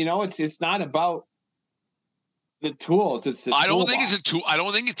 But it's not about the tools. It's the I don't think it's a tool. I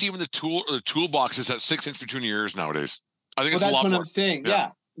don't think it's even the tool or the toolbox. It's at 6 inch between your ears nowadays. I think it's a lot more. That's what I'm saying.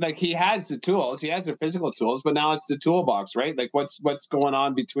 Yeah. Like he has the tools. He has the physical tools, but now it's the toolbox, right? Like what's going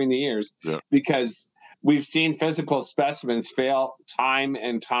on between the ears? Yeah. Because we've seen physical specimens fail time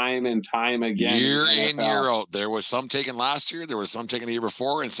and time and time again. Year in, year out. There was some taken last year. There was some taken the year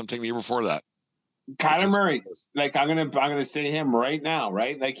before, and some taken the year before that. Kyler Murray, like I'm gonna say him right now,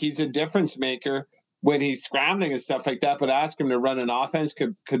 right? Like he's a difference maker when he's scrambling and stuff like that. But ask him to run an offense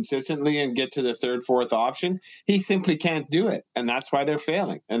consistently and get to the third, fourth option, he simply can't do it, and that's why they're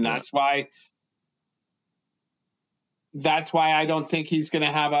failing. And that's why I don't think he's going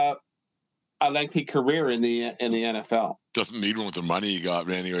to have a lengthy career in the NFL. Doesn't need one with the money he got,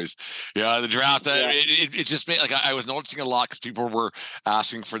 but anyways, the draft. It just made I was noticing a lot because people were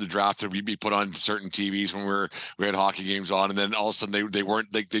asking for the draft to be put on certain TVs when we had hockey games on, and then all of a sudden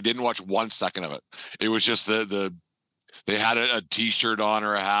they didn't watch 1 second of it. It was just they had a T-shirt on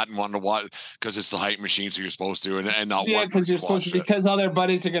or a hat and wanted to watch because it's the hype machine, so you're supposed to, and not because you're supposed to, because all their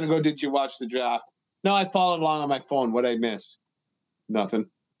buddies are going to go. Did you watch the draft? No, I followed along on my phone. What I miss? Nothing.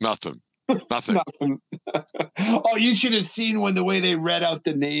 Nothing. Oh, you should have seen the way they read out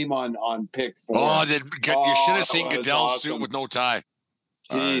the name on pick 4. Oh, you should have seen Goodell's suit with no tie.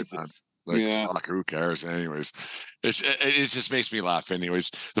 Jesus. Fuck, who cares? Anyways, it just makes me laugh. Anyways,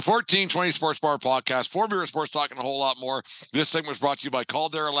 the 1420 Sports Bar Podcast, 4 Beer Sports Talk, and a whole lot more. This segment was brought to you by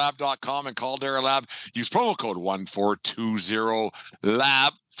CalderoLab.com and Caldera Lab. Use promo code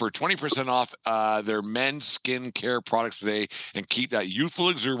 1420LAB for 20% off their men's skin care products today, and keep that youthful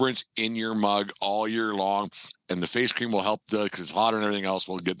exuberance in your mug all year long. And the face cream will help because it's hotter and everything else.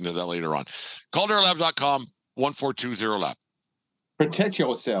 We'll get into that later on. CalderoLab.com, 1420LAB. Protect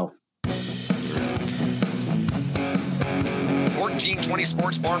yourself. 1420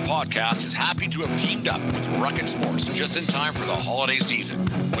 Sports Bar Podcast is happy to have teamed up with Rucket Sports just in time for the holiday season.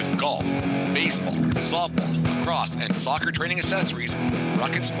 With golf, baseball, softball, lacrosse, and soccer training accessories,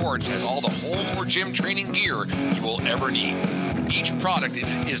 Rucket Sports has all the home or gym training gear you will ever need. Each product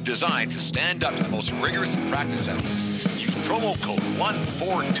is designed to stand up to the most rigorous practice sessions. Use promo code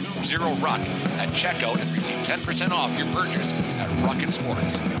 1420RUCK at checkout and receive 10% off your purchase at Rucket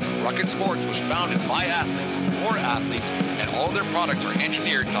Sports. Rucket Sports was founded by athletes for athletes, and all their products are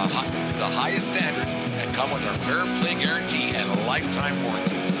engineered to the highest standards and come with our fair play guarantee and a lifetime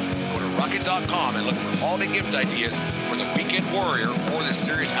warranty. Go to Rucket.com and look for holiday gift ideas for the weekend warrior or the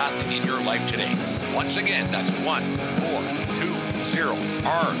serious athlete in your life today. Once again, that's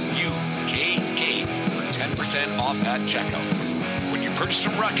 1420RUKK for 10% off at checkout. When you purchase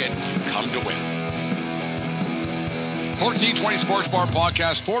from Rucket, you come to win. 1420 Sports Bar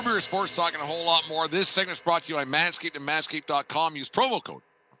Podcast, 4 Beer Sports Talk, and a whole lot more. This segment is brought to you by Manscaped and Manscaped.com. Use promo code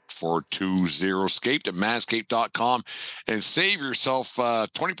 420SCAPED at Manscaped.com and save yourself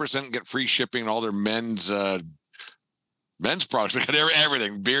 20% and get free shipping on all their men's products. They got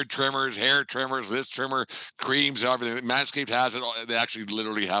everything: beard trimmers, hair trimmers, this trimmer, creams, everything. Manscaped has it all. They actually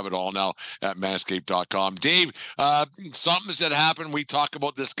literally have it all now at Manscaped.com. Dave, something that happened. We talk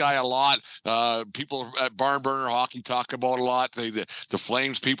about this guy a lot. People at Barn Burner Hockey talk about it a lot. The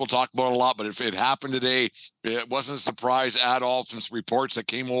Flames people talk about it a lot. But if it happened today, it wasn't a surprise at all from some reports that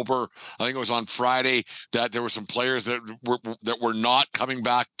came over. I think it was on Friday that there were some players that were not coming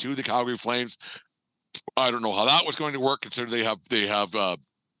back to the Calgary Flames. I don't know how that was going to work, considering they have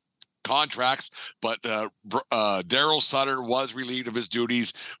contracts, but Daryl Sutter was relieved of his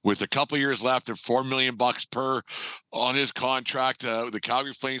duties with a couple years left at $4 million per on his contract. The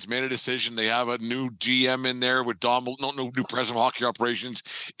Calgary Flames made a decision. They have a new GM in there with new president of hockey operations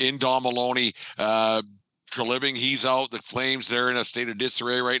in Don Maloney. Treliving, he's out. The Flames, they're in a state of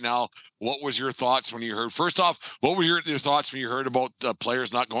disarray right now. What was your thoughts when you heard? First off, what were your thoughts when you heard about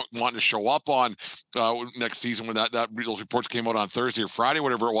players not wanting to show up on next season when those reports came out on Thursday or Friday,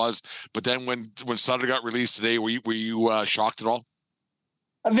 whatever it was? But then when Sutter got released today, were you shocked at all?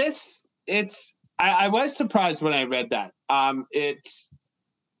 I was surprised when I read that. I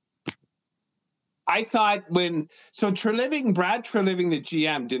thought Brad Treliving, the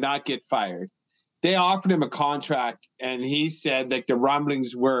GM, did not get fired. They offered him a contract, and he said, like, the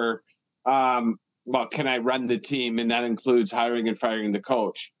rumblings were, can I run the team? And that includes hiring and firing the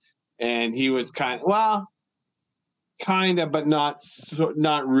coach. And he was kind of, but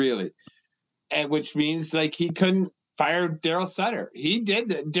not really. And which means, like, he couldn't fire Daryl Sutter. He did.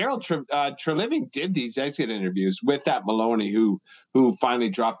 Treliving did these exit interviews with that Maloney who finally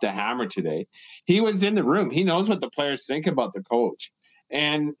dropped the hammer today. He was in the room. He knows what the players think about the coach.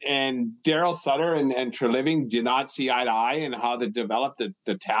 And Daryl Sutter and Treliving did not see eye to eye in how to develop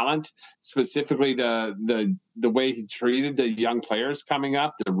the talent, specifically the way he treated the young players coming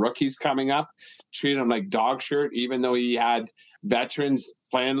up, the rookies coming up, treated them like dog shirt, even though he had veterans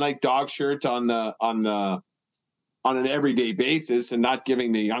playing like dog shirts on an everyday basis and not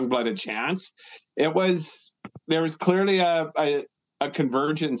giving the young blood a chance. There was clearly a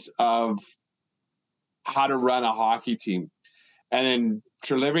convergence of how to run a hockey team. And then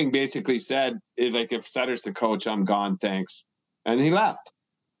Treliving basically said, like, if Sutter's the coach, I'm gone, thanks. And he left.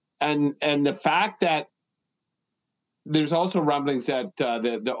 And the fact that there's also rumblings that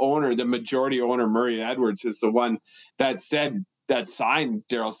the majority owner, Murray Edwards, is the one that signed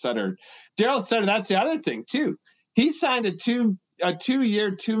Daryl Sutter. Daryl Sutter, that's the other thing, too. He signed a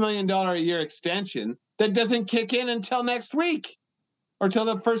 2-year, $2 million a year extension that doesn't kick in until next week or till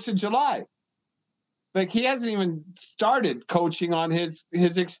the 1st of July. Like, he hasn't even started coaching on his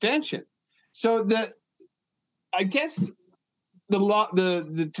extension. So I guess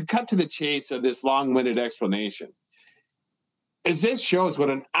to cut to the chase of this long-winded explanation is this shows what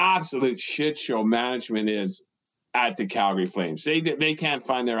an absolute shit show management is at the Calgary Flames. They can't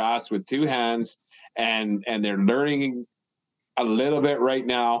find their ass with two hands, and they're learning a little bit right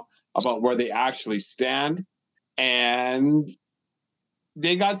now. about where they actually stand. And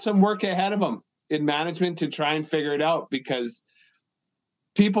they got some work ahead of them in management to try and figure it out, because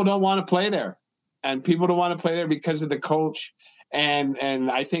people don't want to play there, and people don't want to play there because of the coach. And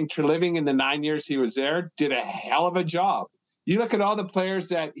I think Treliving, in the 9 years he was there, did a hell of a job. You look at all the players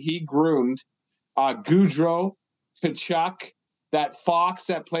that he groomed, Gaudreau, Tkachuk, that Fox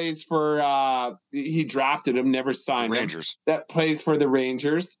that plays for, he drafted him, never signed Rangers. him, that plays for the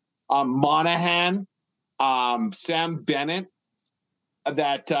Rangers, Monahan, Sam Bennett,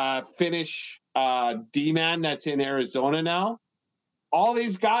 that Finnish D-man that's in Arizona now. All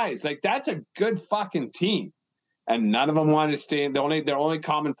these guys, like, that's a good fucking team. And none of them want to stay in. Their only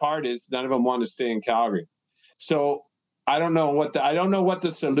common part is none of them want to stay in Calgary. So I don't know what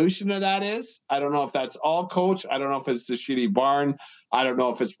the solution to that is. I don't know if that's all coach. I don't know if it's the shitty barn. I don't know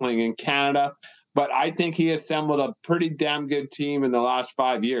if it's playing in Canada. But I think he assembled a pretty damn good team in the last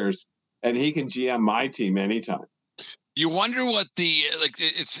 5 years, and he can GM my team anytime. You wonder what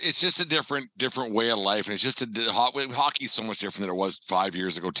it's just a different way of life, and it's just hockey is so much different than it was 5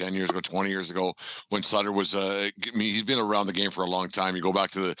 years ago, 10 years ago, 20 years ago when Sutter was. He's been around the game for a long time. You go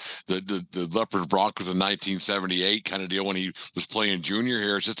back to the Leopard Broncos in 1978 kind of deal when he was playing junior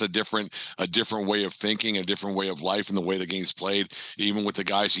here. It's just a different way of thinking, a different way of life, and the way the game's played. Even with the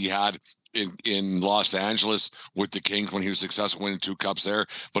guys he had in Los Angeles with the Kings when he was successful, winning 2 cups there.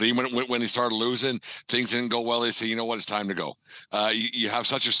 But even when he started losing, things didn't go well. They say, you know what, it's time to go. You have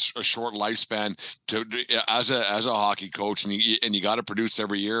such a short lifespan as a hockey coach, and you got to produce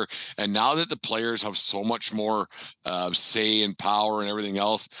every year. And now that the players have so much more say and power and everything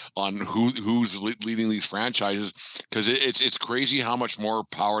else on who's leading these franchises, because it's crazy how much more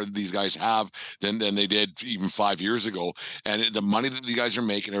power these guys have than they did even 5 years ago. And the money that the guys are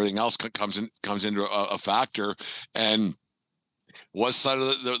making, everything else comes into a factor. And was Sutter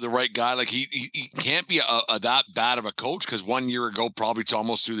the right guy? Like he can't be that bad of a coach, because 1 year ago, probably to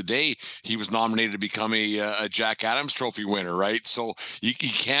almost through the day, he was nominated to become a Jack Adams Trophy winner, right? So he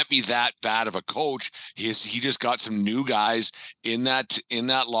can't be that bad of a coach. He just got some new guys in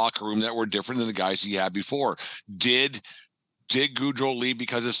that locker room that were different than the guys he had before. Did Gaudreau leave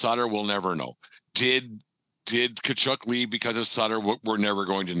because of Sutter? We'll never know. Did Tkachuk leave because of Sutter? We're never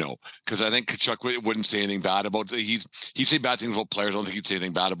going to know, because I think Tkachuk wouldn't say anything bad about. He'd say bad things about players. I don't think he'd say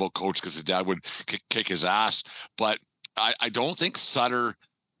anything bad about coach, because his dad would kick his ass. But I don't think Sutter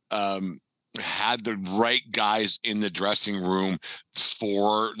had the right guys in the dressing room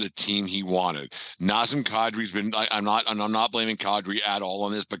for the team he wanted. Nazem Kadri's been. I'm not blaming Kadri at all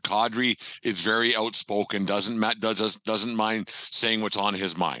on this, but Kadri is very outspoken. Doesn't mind saying what's on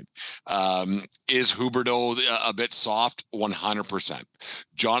his mind. Is Huberdeau a bit soft? 100%.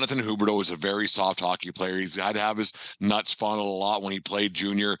 Jonathan Huberdeau is a very soft hockey player. He's had to have his nuts funneled a lot when he played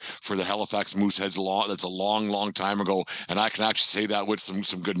junior for the Halifax Mooseheads. That's a long time ago, and I can actually say that with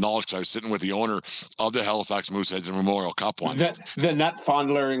some good knowledge, because I was sitting with the owner of the Halifax Mooseheads in Memorial Cup once. The nut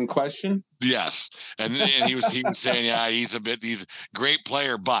fondler in question? Yes. And he was saying, yeah, he's a great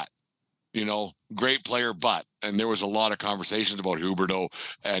player, but, great player, but. And there was a lot of conversations about Huberdeau,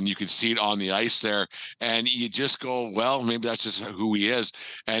 and you could see it on the ice there. And you just go, well, maybe that's just who he is.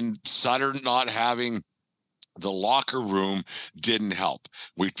 And Sutter not having the locker room didn't help.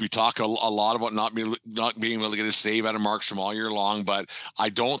 We talk a lot about not being able to get a save out of Markstrom all year long, but I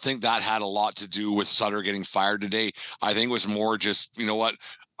don't think that had a lot to do with Sutter getting fired today. I think it was more just,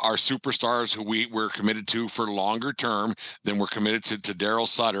 our superstars who we're committed to for longer term than we're committed to Daryl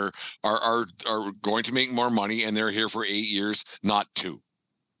Sutter are going to make more money, and they're here for 8 years, not 2.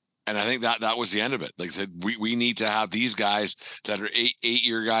 And I think that was the end of it. Like I said, we need to have these guys that are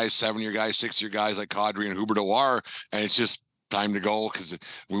 8-year guys, 7-year guys, 6-year guys like Kadri and Huberdeau are, and it's just time to go, because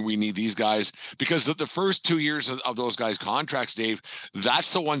we need these guys. Because the first 2 years of those guys' contracts, Dave,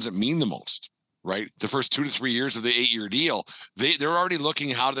 that's the ones that mean the most, right? The first 2 to 3 years of the 8-year deal, they're already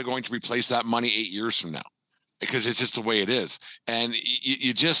looking how they're going to replace that money 8 years from now, because it's just the way it is. And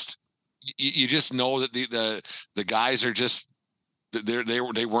you just know that the guys are just. They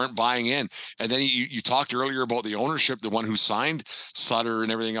weren't buying in. And then you talked earlier about the ownership, the one who signed Sutter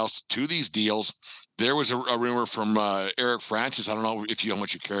and everything else to these deals. There was a rumor from Eric Francis. I don't know how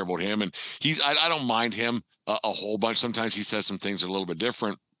much you care about him, and I don't mind him a whole bunch. Sometimes he says some things that are a little bit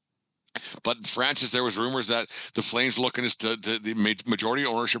different. But Francis, there was rumors that the Flames looking to the majority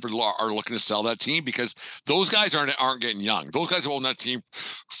ownership are looking to sell that team, because those guys aren't getting young. Those guys have owned that team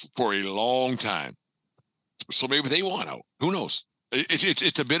for a long time. So maybe they want out. Who knows?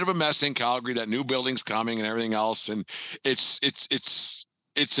 It's a bit of a mess in Calgary. That new building's coming and everything else, and it's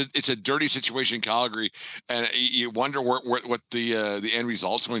it's a dirty situation in Calgary, and you wonder what the end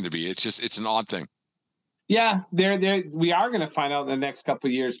result's going to be. It's an odd thing. Yeah, we are going to find out in the next couple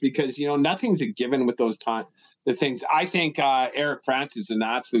of years because nothing's a given with those the things. I think Eric Francis is an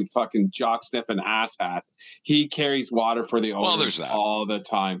absolute fucking jock sniffing asshat. He carries water for the owners all the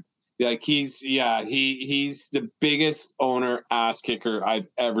time. Like he's the biggest owner ass kicker I've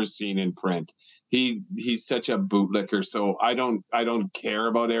ever seen in print. He's such a bootlicker. So I don't care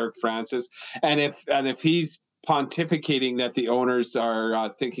about Eric Francis. And if he's pontificating that the owners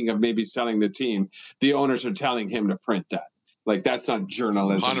are thinking of maybe selling the team, the owners are telling him to print that. Like that's not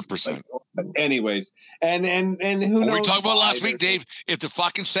journalism. 100%. But anyways, and who knows? We talked about last week, Dave. If the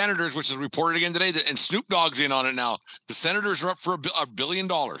fucking Senators, which is reported again today, and Snoop Dogg's in on it now, the Senators are up for $1 billion.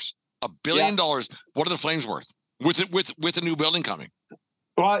 $1 billion. What are the Flames worth with a new building coming?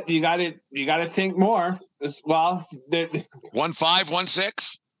 Well, you got to think more. Well, 1.5,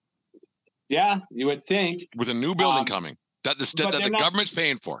 1.6. Yeah, you would think with a new building coming that the government's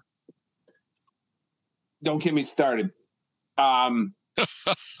paying for. Don't get me started.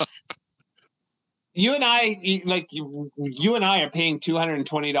 You and I are paying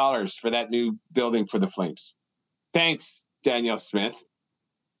 $220 for that new building for the Flames. Thanks, Danielle Smith.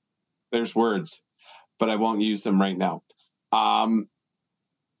 There's words, but I won't use them right now.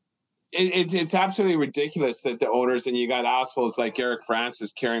 It's absolutely ridiculous that the owners, and you got assholes like Eric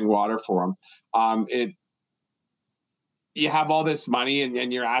Francis carrying water for them. You have all this money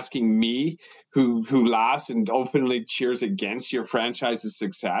and you're asking me who laughs and openly cheers against your franchise's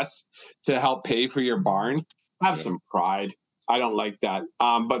success to help pay for your barn. Have some pride. I don't like that.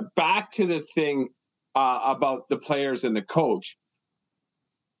 But back to the thing about the players and the coach.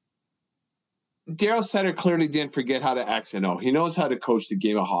 Daryl Sutter clearly didn't forget how to X and O. He knows how to coach the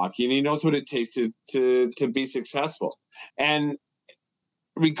game of hockey, and he knows what it takes to be successful. And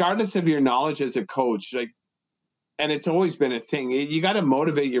regardless of your knowledge as a coach, and it's always been a thing, you got to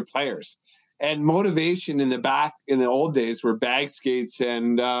motivate your players. And motivation in the old days were bag skates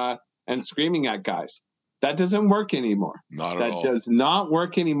and screaming at guys. That doesn't work anymore. Not at all. That does not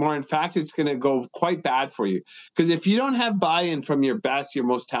work anymore. In fact, it's going to go quite bad for you. Because if you don't have buy-in from your best, your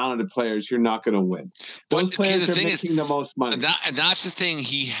most talented players, you're not going to win. Those players are making the most money. And that's the thing.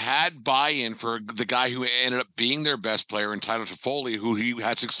 He had buy-in for the guy who ended up being their best player in Tyler Toffoli, who he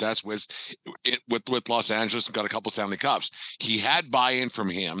had success with Los Angeles and got a couple Stanley Cups. He had buy-in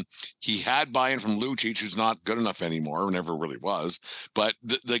from him. He had buy-in from Lucic, who's not good enough anymore, never really was. But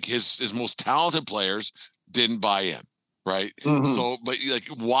his most talented players didn't buy in, right? Mm-hmm. So, but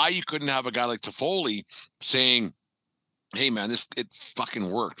why you couldn't have a guy like Toffoli saying, "Hey, man, it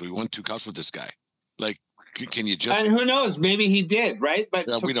fucking worked. We won 2 cups with this guy." Like, can you just? And who knows? Maybe he did, right? But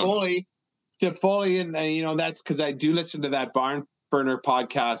Toffoli, and that's because I do listen to that Barn Burner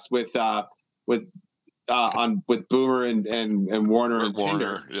podcast with Boomer and Warner and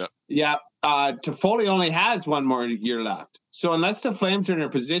Warner, Pinder. Yeah. Toffoli only has 1 more year left. So unless the Flames are in a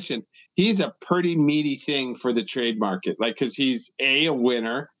position, he's a pretty meaty thing for the trade market. Like, because he's a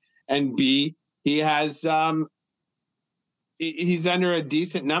winner, and B, he has he's under a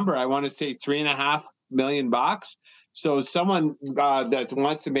decent number. I want to say $3.5 million. So someone that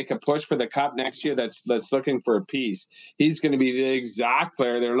wants to make a push for the cup next year, that's looking for a piece, he's going to be the exact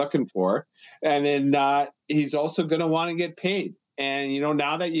player they're looking for. And then he's also going to want to get paid. And,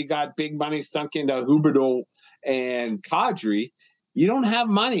 now that you got big money sunk into Huberdeau and Kadri, you don't have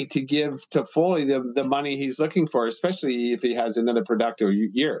money to give to Foley the money he's looking for, especially if he has another productive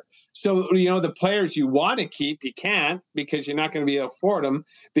year. So, the players you want to keep, you can't, because you're not going to be able to afford them,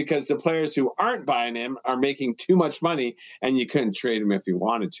 because the players who aren't buying him are making too much money, and you couldn't trade him if you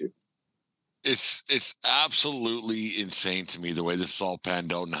wanted to. It's absolutely insane to me the way this is all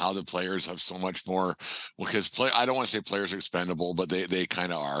panned out and how the players have so much more. Because I don't want to say players are expendable, but they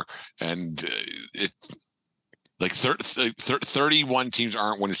kind of are, and it. Like 31 teams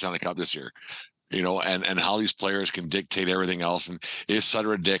aren't winning Stanley Cup this year, and how these players can dictate everything else. And is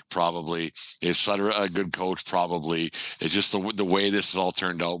Sutter a dick? Probably. Is Sutter a good coach? Probably. It's just the way this has all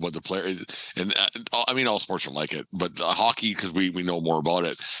turned out. But the player, and I mean, all sports are like it, but hockey, because we know more about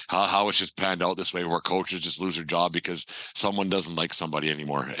it, how it's just panned out this way, where coaches just lose their job because someone doesn't like somebody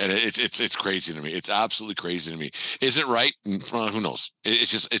anymore. And it's crazy to me. It's absolutely crazy to me. Is it right? Who knows?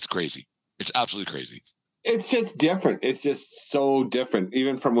 It's crazy. It's absolutely crazy. It's just different. It's just so different.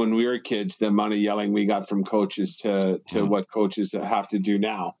 Even from when we were kids, the amount of yelling we got from coaches to what coaches have to do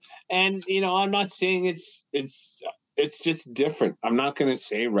now. And, I'm not saying it's just different. I'm not going to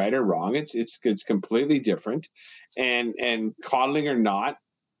say right or wrong. It's completely different. And coddling or not,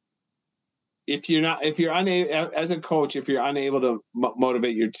 if you're unable as a coach, if you're unable to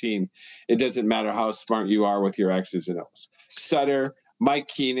motivate your team, it doesn't matter how smart you are with your X's and O's. Sutter, Mike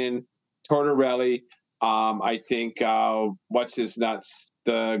Keenan, Tortorelli. I think what's his nuts?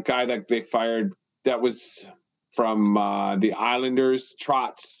 The guy that they fired that was from the Islanders,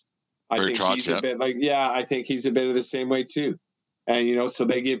 Trotz. I think he's a bit I think he's a bit of the same way too. And so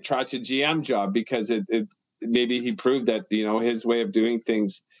they gave Trotz a GM job because it maybe he proved that his way of doing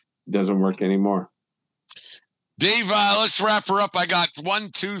things doesn't work anymore. Dave, let's wrap her up. I got 1,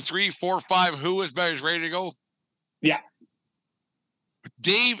 2, 3, 4, 5. Who is better? Is ready to go? Yeah.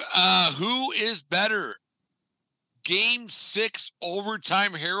 Dave, who is better? Game 6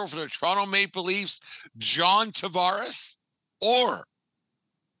 overtime hero for the Toronto Maple Leafs, John Tavares, or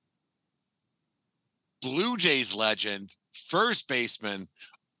Blue Jays legend, first baseman,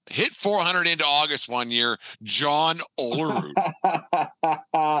 hit 400 into August one year, John Olerud.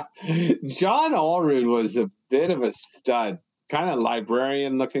 John Olerud was a bit of a stud, kind of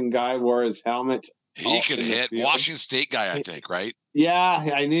librarian-looking guy, wore his helmet. He could hit. Washington State guy, I think, right? Yeah,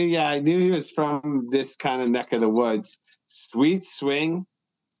 I knew he was from this kind of neck of the woods. Sweet swing.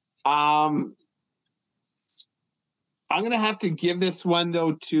 I'm going to have to give this one,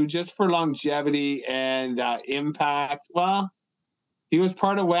 though, to just for longevity and impact. Well, he was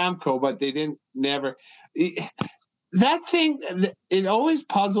part of WAMCO, but they didn't never. That thing, it always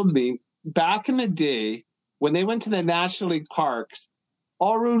puzzled me. Back in the day, when they went to the National League Parks,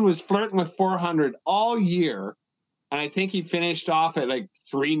 Olerud was flirting with 400 all year. And I think he finished off at like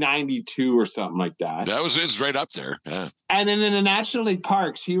 392 or something like that. It's right up there. Yeah. And then in the National League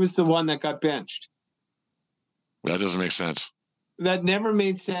Parks, he was the one that got benched. That doesn't make sense. That never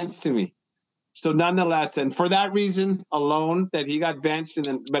made sense to me. So nonetheless, and for that reason alone, that he got benched,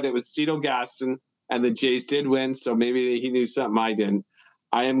 but it was Cito Gaston, and the Jays did win. So maybe he knew something I didn't.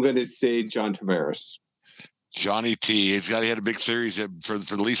 I am going to say John Tavares. Johnny T. He had a big series for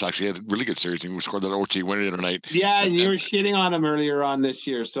the Leafs. Actually, he had a really good series. He scored that OT winner tonight. Yeah, you were shitting on him earlier on this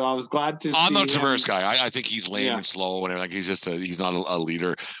year, so I was glad to. I'm not a Tavares guy. I think he's lame and slow and everything. He's not a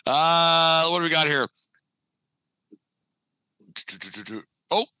leader. What do we got here?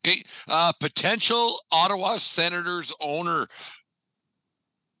 Okay, potential Ottawa Senators owner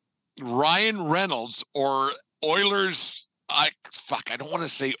Ryan Reynolds or Oilers. I don't want to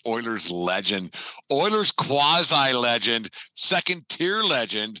say Oilers legend. Oilers quasi-legend, second-tier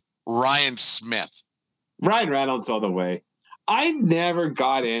legend, Ryan Smith. Ryan Reynolds all the way. I never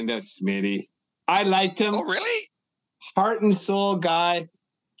got into Smitty. I liked him. Oh, really? Heart and soul guy.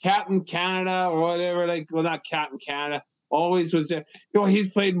 Captain Canada or whatever. Not Captain Canada. Always was there. He's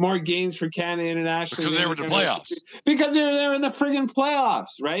played more games for Canada internationally. Because they were in the playoffs. Because they were there in the friggin'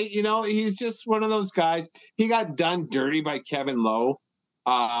 playoffs, right? He's just one of those guys. He got done dirty by Kevin Lowe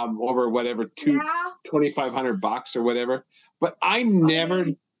over whatever, $2,500 or whatever. But I never.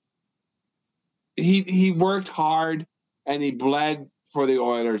 He worked hard and he bled for the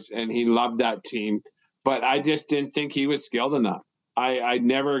Oilers and he loved that team. But I just didn't think he was skilled enough. I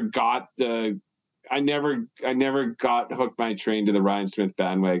never got hooked my train to the Ryan Smith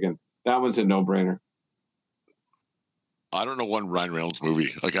bandwagon. That was a no-brainer. I don't know one Ryan Reynolds movie.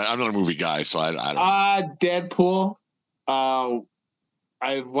 I'm not a movie guy, so I don't know. Deadpool.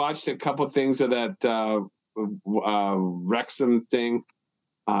 I've watched a couple things of that Wrexham thing.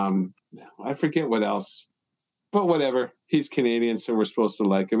 I forget what else. But whatever. He's Canadian, so we're supposed to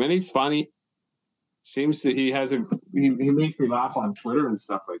like him. And he's funny. Seems that he makes me laugh on Twitter and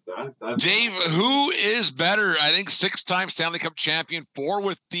stuff like that. Dave, who is better? I think 6-time Stanley Cup champion, 4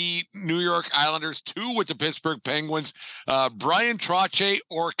 with the New York Islanders, 2 with the Pittsburgh Penguins. Brian Trottier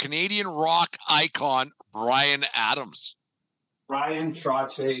or Canadian rock icon Bryan Adams? Brian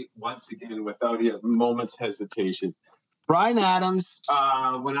Trottier, once again, without a moment's hesitation. Bryan Adams,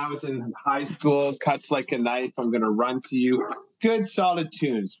 when I was in high school, Cuts Like a Knife, I'm going to Run to You. Good, solid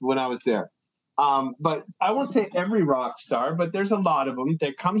tunes when I was there. But I won't say every rock star, but there's a lot of them.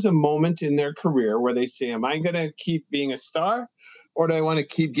 There comes a moment in their career where they say, am I going to keep being a star or do I want to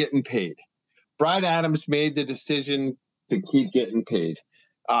keep getting paid? Bryan Adams made the decision to keep getting paid.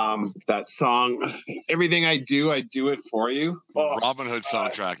 That song, Everything I Do It For You. Robin Hood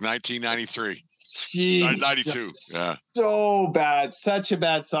soundtrack, 1993. Jeez, 92. Yeah. So bad. Such a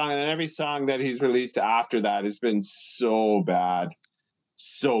bad song. And every song that he's released after that has been so bad.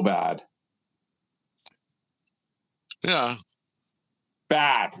 So bad. Yeah.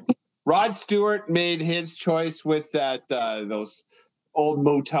 Bad. Rod Stewart made his choice with that those old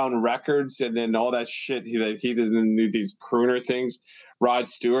Motown records and then all that shit. He doesn't do these crooner things. Rod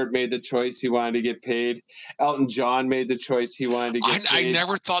Stewart made the choice he wanted to get paid. Elton John made the choice he wanted to get paid. I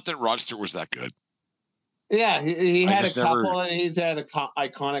never thought that Rod Stewart was that good. Yeah, he had a couple, and he's had an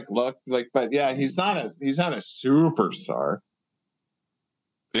iconic look. But yeah, he's not a superstar.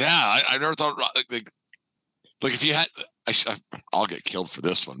 Yeah, I never thought like if you had, I'll get killed for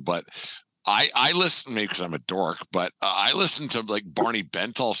this one, but I listen, maybe because I'm a dork, but I listen to like Barney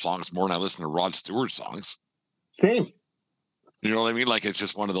Bentall songs more than I listen to Rod Stewart songs. Same. You know what I mean? Like it's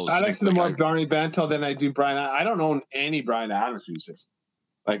just one of those. I listen to more Barney Bentall than I do Bryan. I don't own any Bryan Adams music.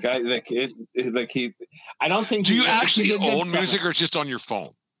 I don't think. Do you actually own music, or it's just on your phone?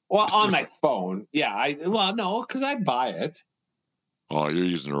 Well, it's on my phone. Yeah. No, because I buy it. Oh, you're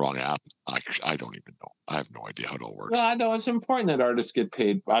using the wrong app. I don't even know. I have no idea how it all works. Well, I know it's important that artists get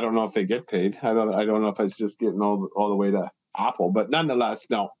paid. I don't know if they get paid. I don't know if it's just getting all the way to Apple, but nonetheless,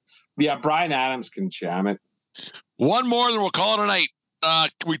 no. Yeah, Bryan Adams can jam it. One more, then we'll call it a night.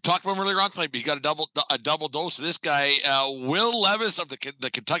 We talked about him earlier on tonight, but he got a double dose of this guy, Will Levis, of the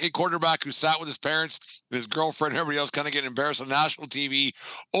Kentucky quarterback who sat with his parents and his girlfriend and everybody else kind of getting embarrassed on national TV,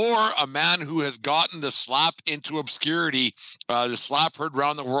 or a man who has gotten the slap into obscurity. The slap heard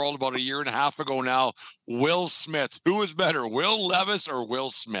around the world about 1.5 years ago now. Will Smith. Who is better, Will Levis or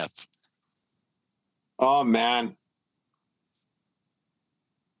Will Smith? Oh, man.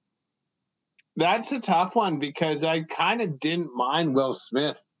 That's a tough one because I kind of didn't mind Will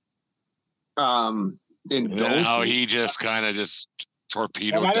Smith. How he just kind of just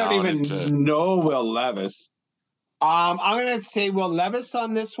torpedoed. I don't even know Will Levis. I'm going to say Will Levis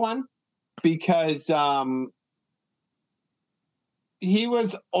on this one because he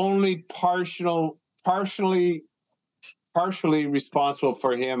was only partially responsible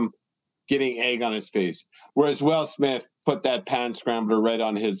for him getting egg on his face, whereas Will Smith put that pan scrambler right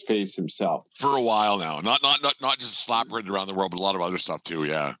on his face himself for a while now. Not just slap right around the world, but a lot of other stuff too.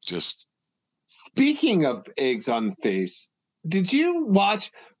 Yeah, just speaking of eggs on the face, did you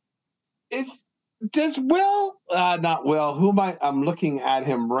watch? Does Will? Not Will. Who am I? I'm looking at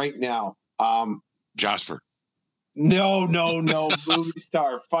him right now. Jasper. No. Movie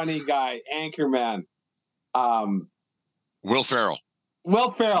star, funny guy, Anchorman. Will Ferrell.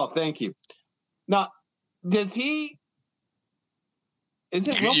 Will Ferrell, thank you. Now, does he? Is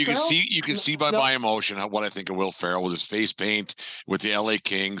it Will Ferrell? You can see by my emotion what I think of Will Ferrell with his face paint, with the LA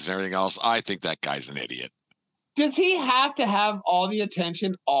Kings and everything else. I think that guy's an idiot. Does he have to have all the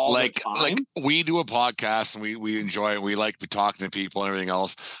attention all the time? Like we do a podcast and we enjoy it. We like talking to people and everything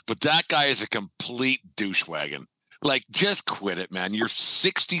else, but that guy is a complete douchewagon. Like, just quit it, man. You're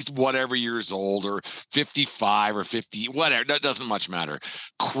 60 whatever years old, or 55 or 50, whatever. That doesn't much matter.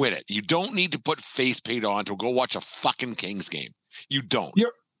 Quit it. You don't need to put face paint on to go watch a fucking Kings game. You don't.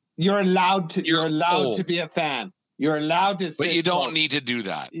 You're allowed to. You're allowed to be a fan. You're allowed to. But you don't need to do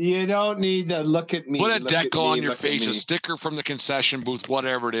that. You don't need to look at me. Put a decal on your face, a sticker from the concession booth,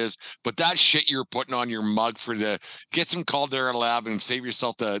 whatever it is. But that shit you're putting on your mug get some Caldera Lab and save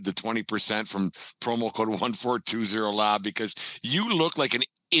yourself the 20% from promo code 1420 Lab, because you look like an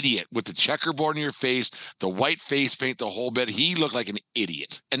idiot with the checkerboard on your face, the white face paint, the whole bit. He looked like an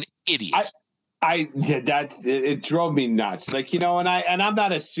idiot. An idiot. It drove me nuts. Like, and I'm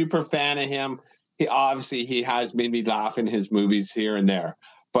not a super fan of him. He has made me laugh in his movies here and there,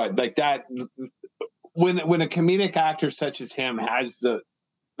 but like that, when a comedic actor such as him has the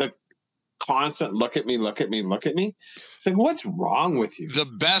constant look at me, it's like, what's wrong with you? The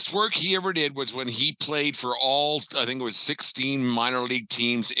best work he ever did was when he played for I think it was 16 minor league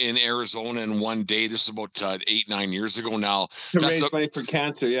teams in Arizona in one day. This is about 8-9 years ago now. To raise money for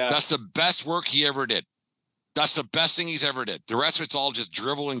cancer. Yeah, that's the best work he ever did. That's the best thing he's ever did. The rest of it's all just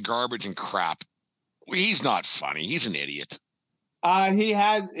drivel and garbage and crap. He's not funny. He's an idiot. He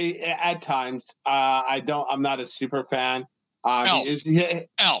has at times. I'm not a super fan.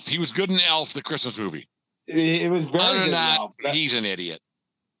 Elf. He was good in Elf, the Christmas movie. It was very good. Other than that, he's an idiot.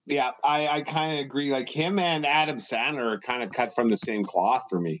 Yeah, I kind of agree. Like, him and Adam Sandler are kind of cut from the same cloth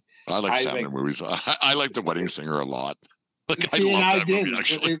for me. I like Sandler movies. I like The Wedding Singer a lot. I did.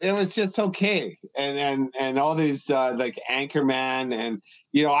 It was just okay, and all these like Anchorman, and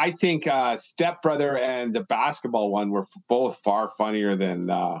I think Step Brother and the basketball one were both far funnier than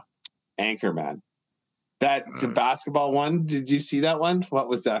Anchorman. The basketball one. Did you see that one? What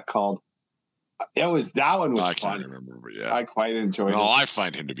was that called? That one was I fun. Can't remember, but yeah, I quite enjoyed it. No, I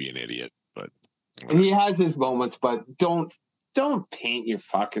find him to be an idiot, but he has his moments. But don't paint your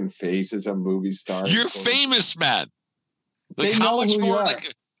fucking face as a movie star. You're famous, man. Like, they know who you are.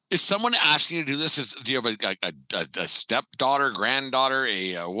 Is someone asking you to do this? Do you have a stepdaughter, granddaughter,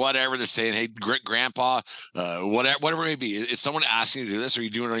 a whatever they're saying? Hey, grandpa, whatever it may be. Is someone asking you to do this, or are you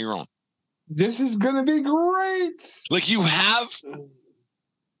doing it on your own? This is going to be great. Like you're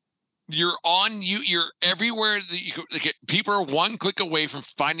everywhere that you like, people are one click away from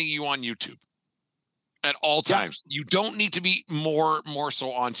finding you on YouTube at all times. Yeah. You don't need to be more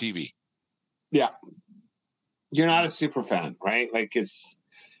so on TV. Yeah. You're not a super fan, right? Like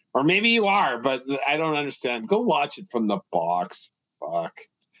or maybe you are, but I don't understand. Go watch it from the box. Fuck.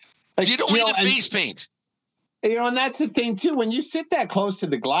 Like, you don't need the face paint. And that's the thing too. When you sit that close to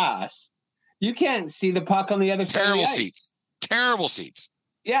the glass, you can't see the puck on the other side of the ice. Terrible seats.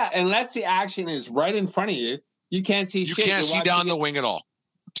 Yeah, unless the action is right in front of you, you can't see shit. You can't see down the wing at all.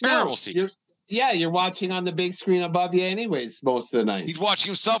 Terrible seats. You're watching on the big screen above you anyways most of the night. He's watching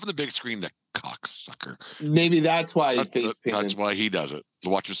himself on the big screen, the cocksucker. Maybe that's why he face painted. That's why he does it. To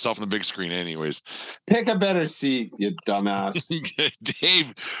watch himself on the big screen anyways. Pick a better seat, you dumbass.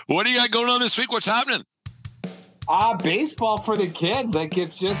 Dave, what do you got going on this week? What's happening? Baseball for the kid. Like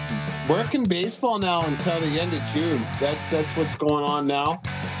it's just working baseball now until the end of June. That's what's going on now.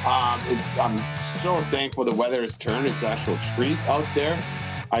 I'm so thankful the weather has turned. It's an actual treat out there.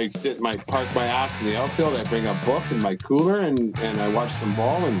 I park my ass in the outfield. I bring a book and my cooler and I watch some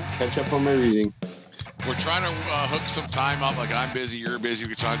ball and catch up on my reading. We're trying to hook some time up. Like I'm busy, you're busy.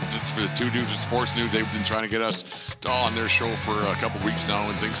 We're trying for the two dudes in sports news. They've been trying to get us on their show for a couple weeks now,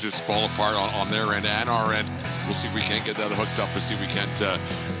 and things just fall apart on their end and our end. We'll see if we can't get that hooked up and see if we can't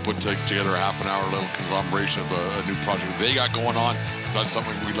put together a half an hour little conglomeration of a new project they got going on. So that's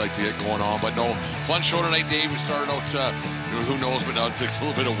something we'd like to get going on. But no, fun show tonight, Dave. We started out, who knows, but it's a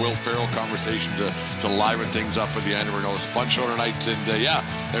little bit of Will Ferrell conversation to liven things up at the end. We're fun show tonight, and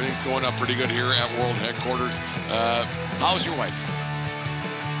everything's going up pretty good here at World Headquarters. How's your wife?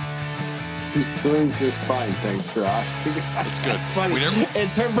 She's doing just fine. Thanks for asking. That's good. Funny.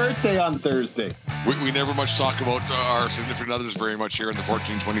 It's her birthday on Thursday. We never much talk about our significant others very much here in the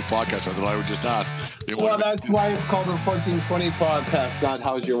 1420 podcast. I thought I would just ask. Well, that's why it's called the 1420 podcast, not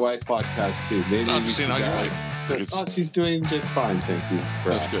How's Your Wife podcast, too. Maybe not saying How's Your Wife. She's doing just fine. Thank you for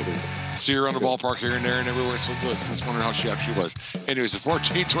That's asking. Good. See her around the ballpark here and there and everywhere. So just wondering how she actually was. Anyways, the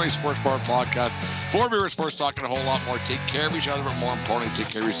 1420 Sports Bar podcast. 4 Beer Sports talking a whole lot more. Take care of each other, but more importantly,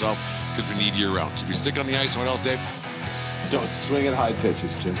 take care of yourself because we need you around. So if you stick on the ice, what else, Dave? Don't swing at high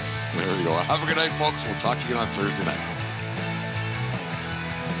pitches, Jim. There we go. Have a good night, folks. We'll talk to you again on Thursday night.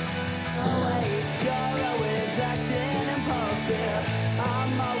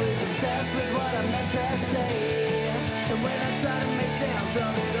 I'm always obsessed with what I meant to say. And when I try to make sense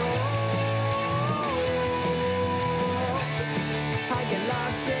of it all, I get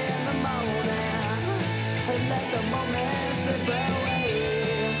lost in the moment and let the moment slip away.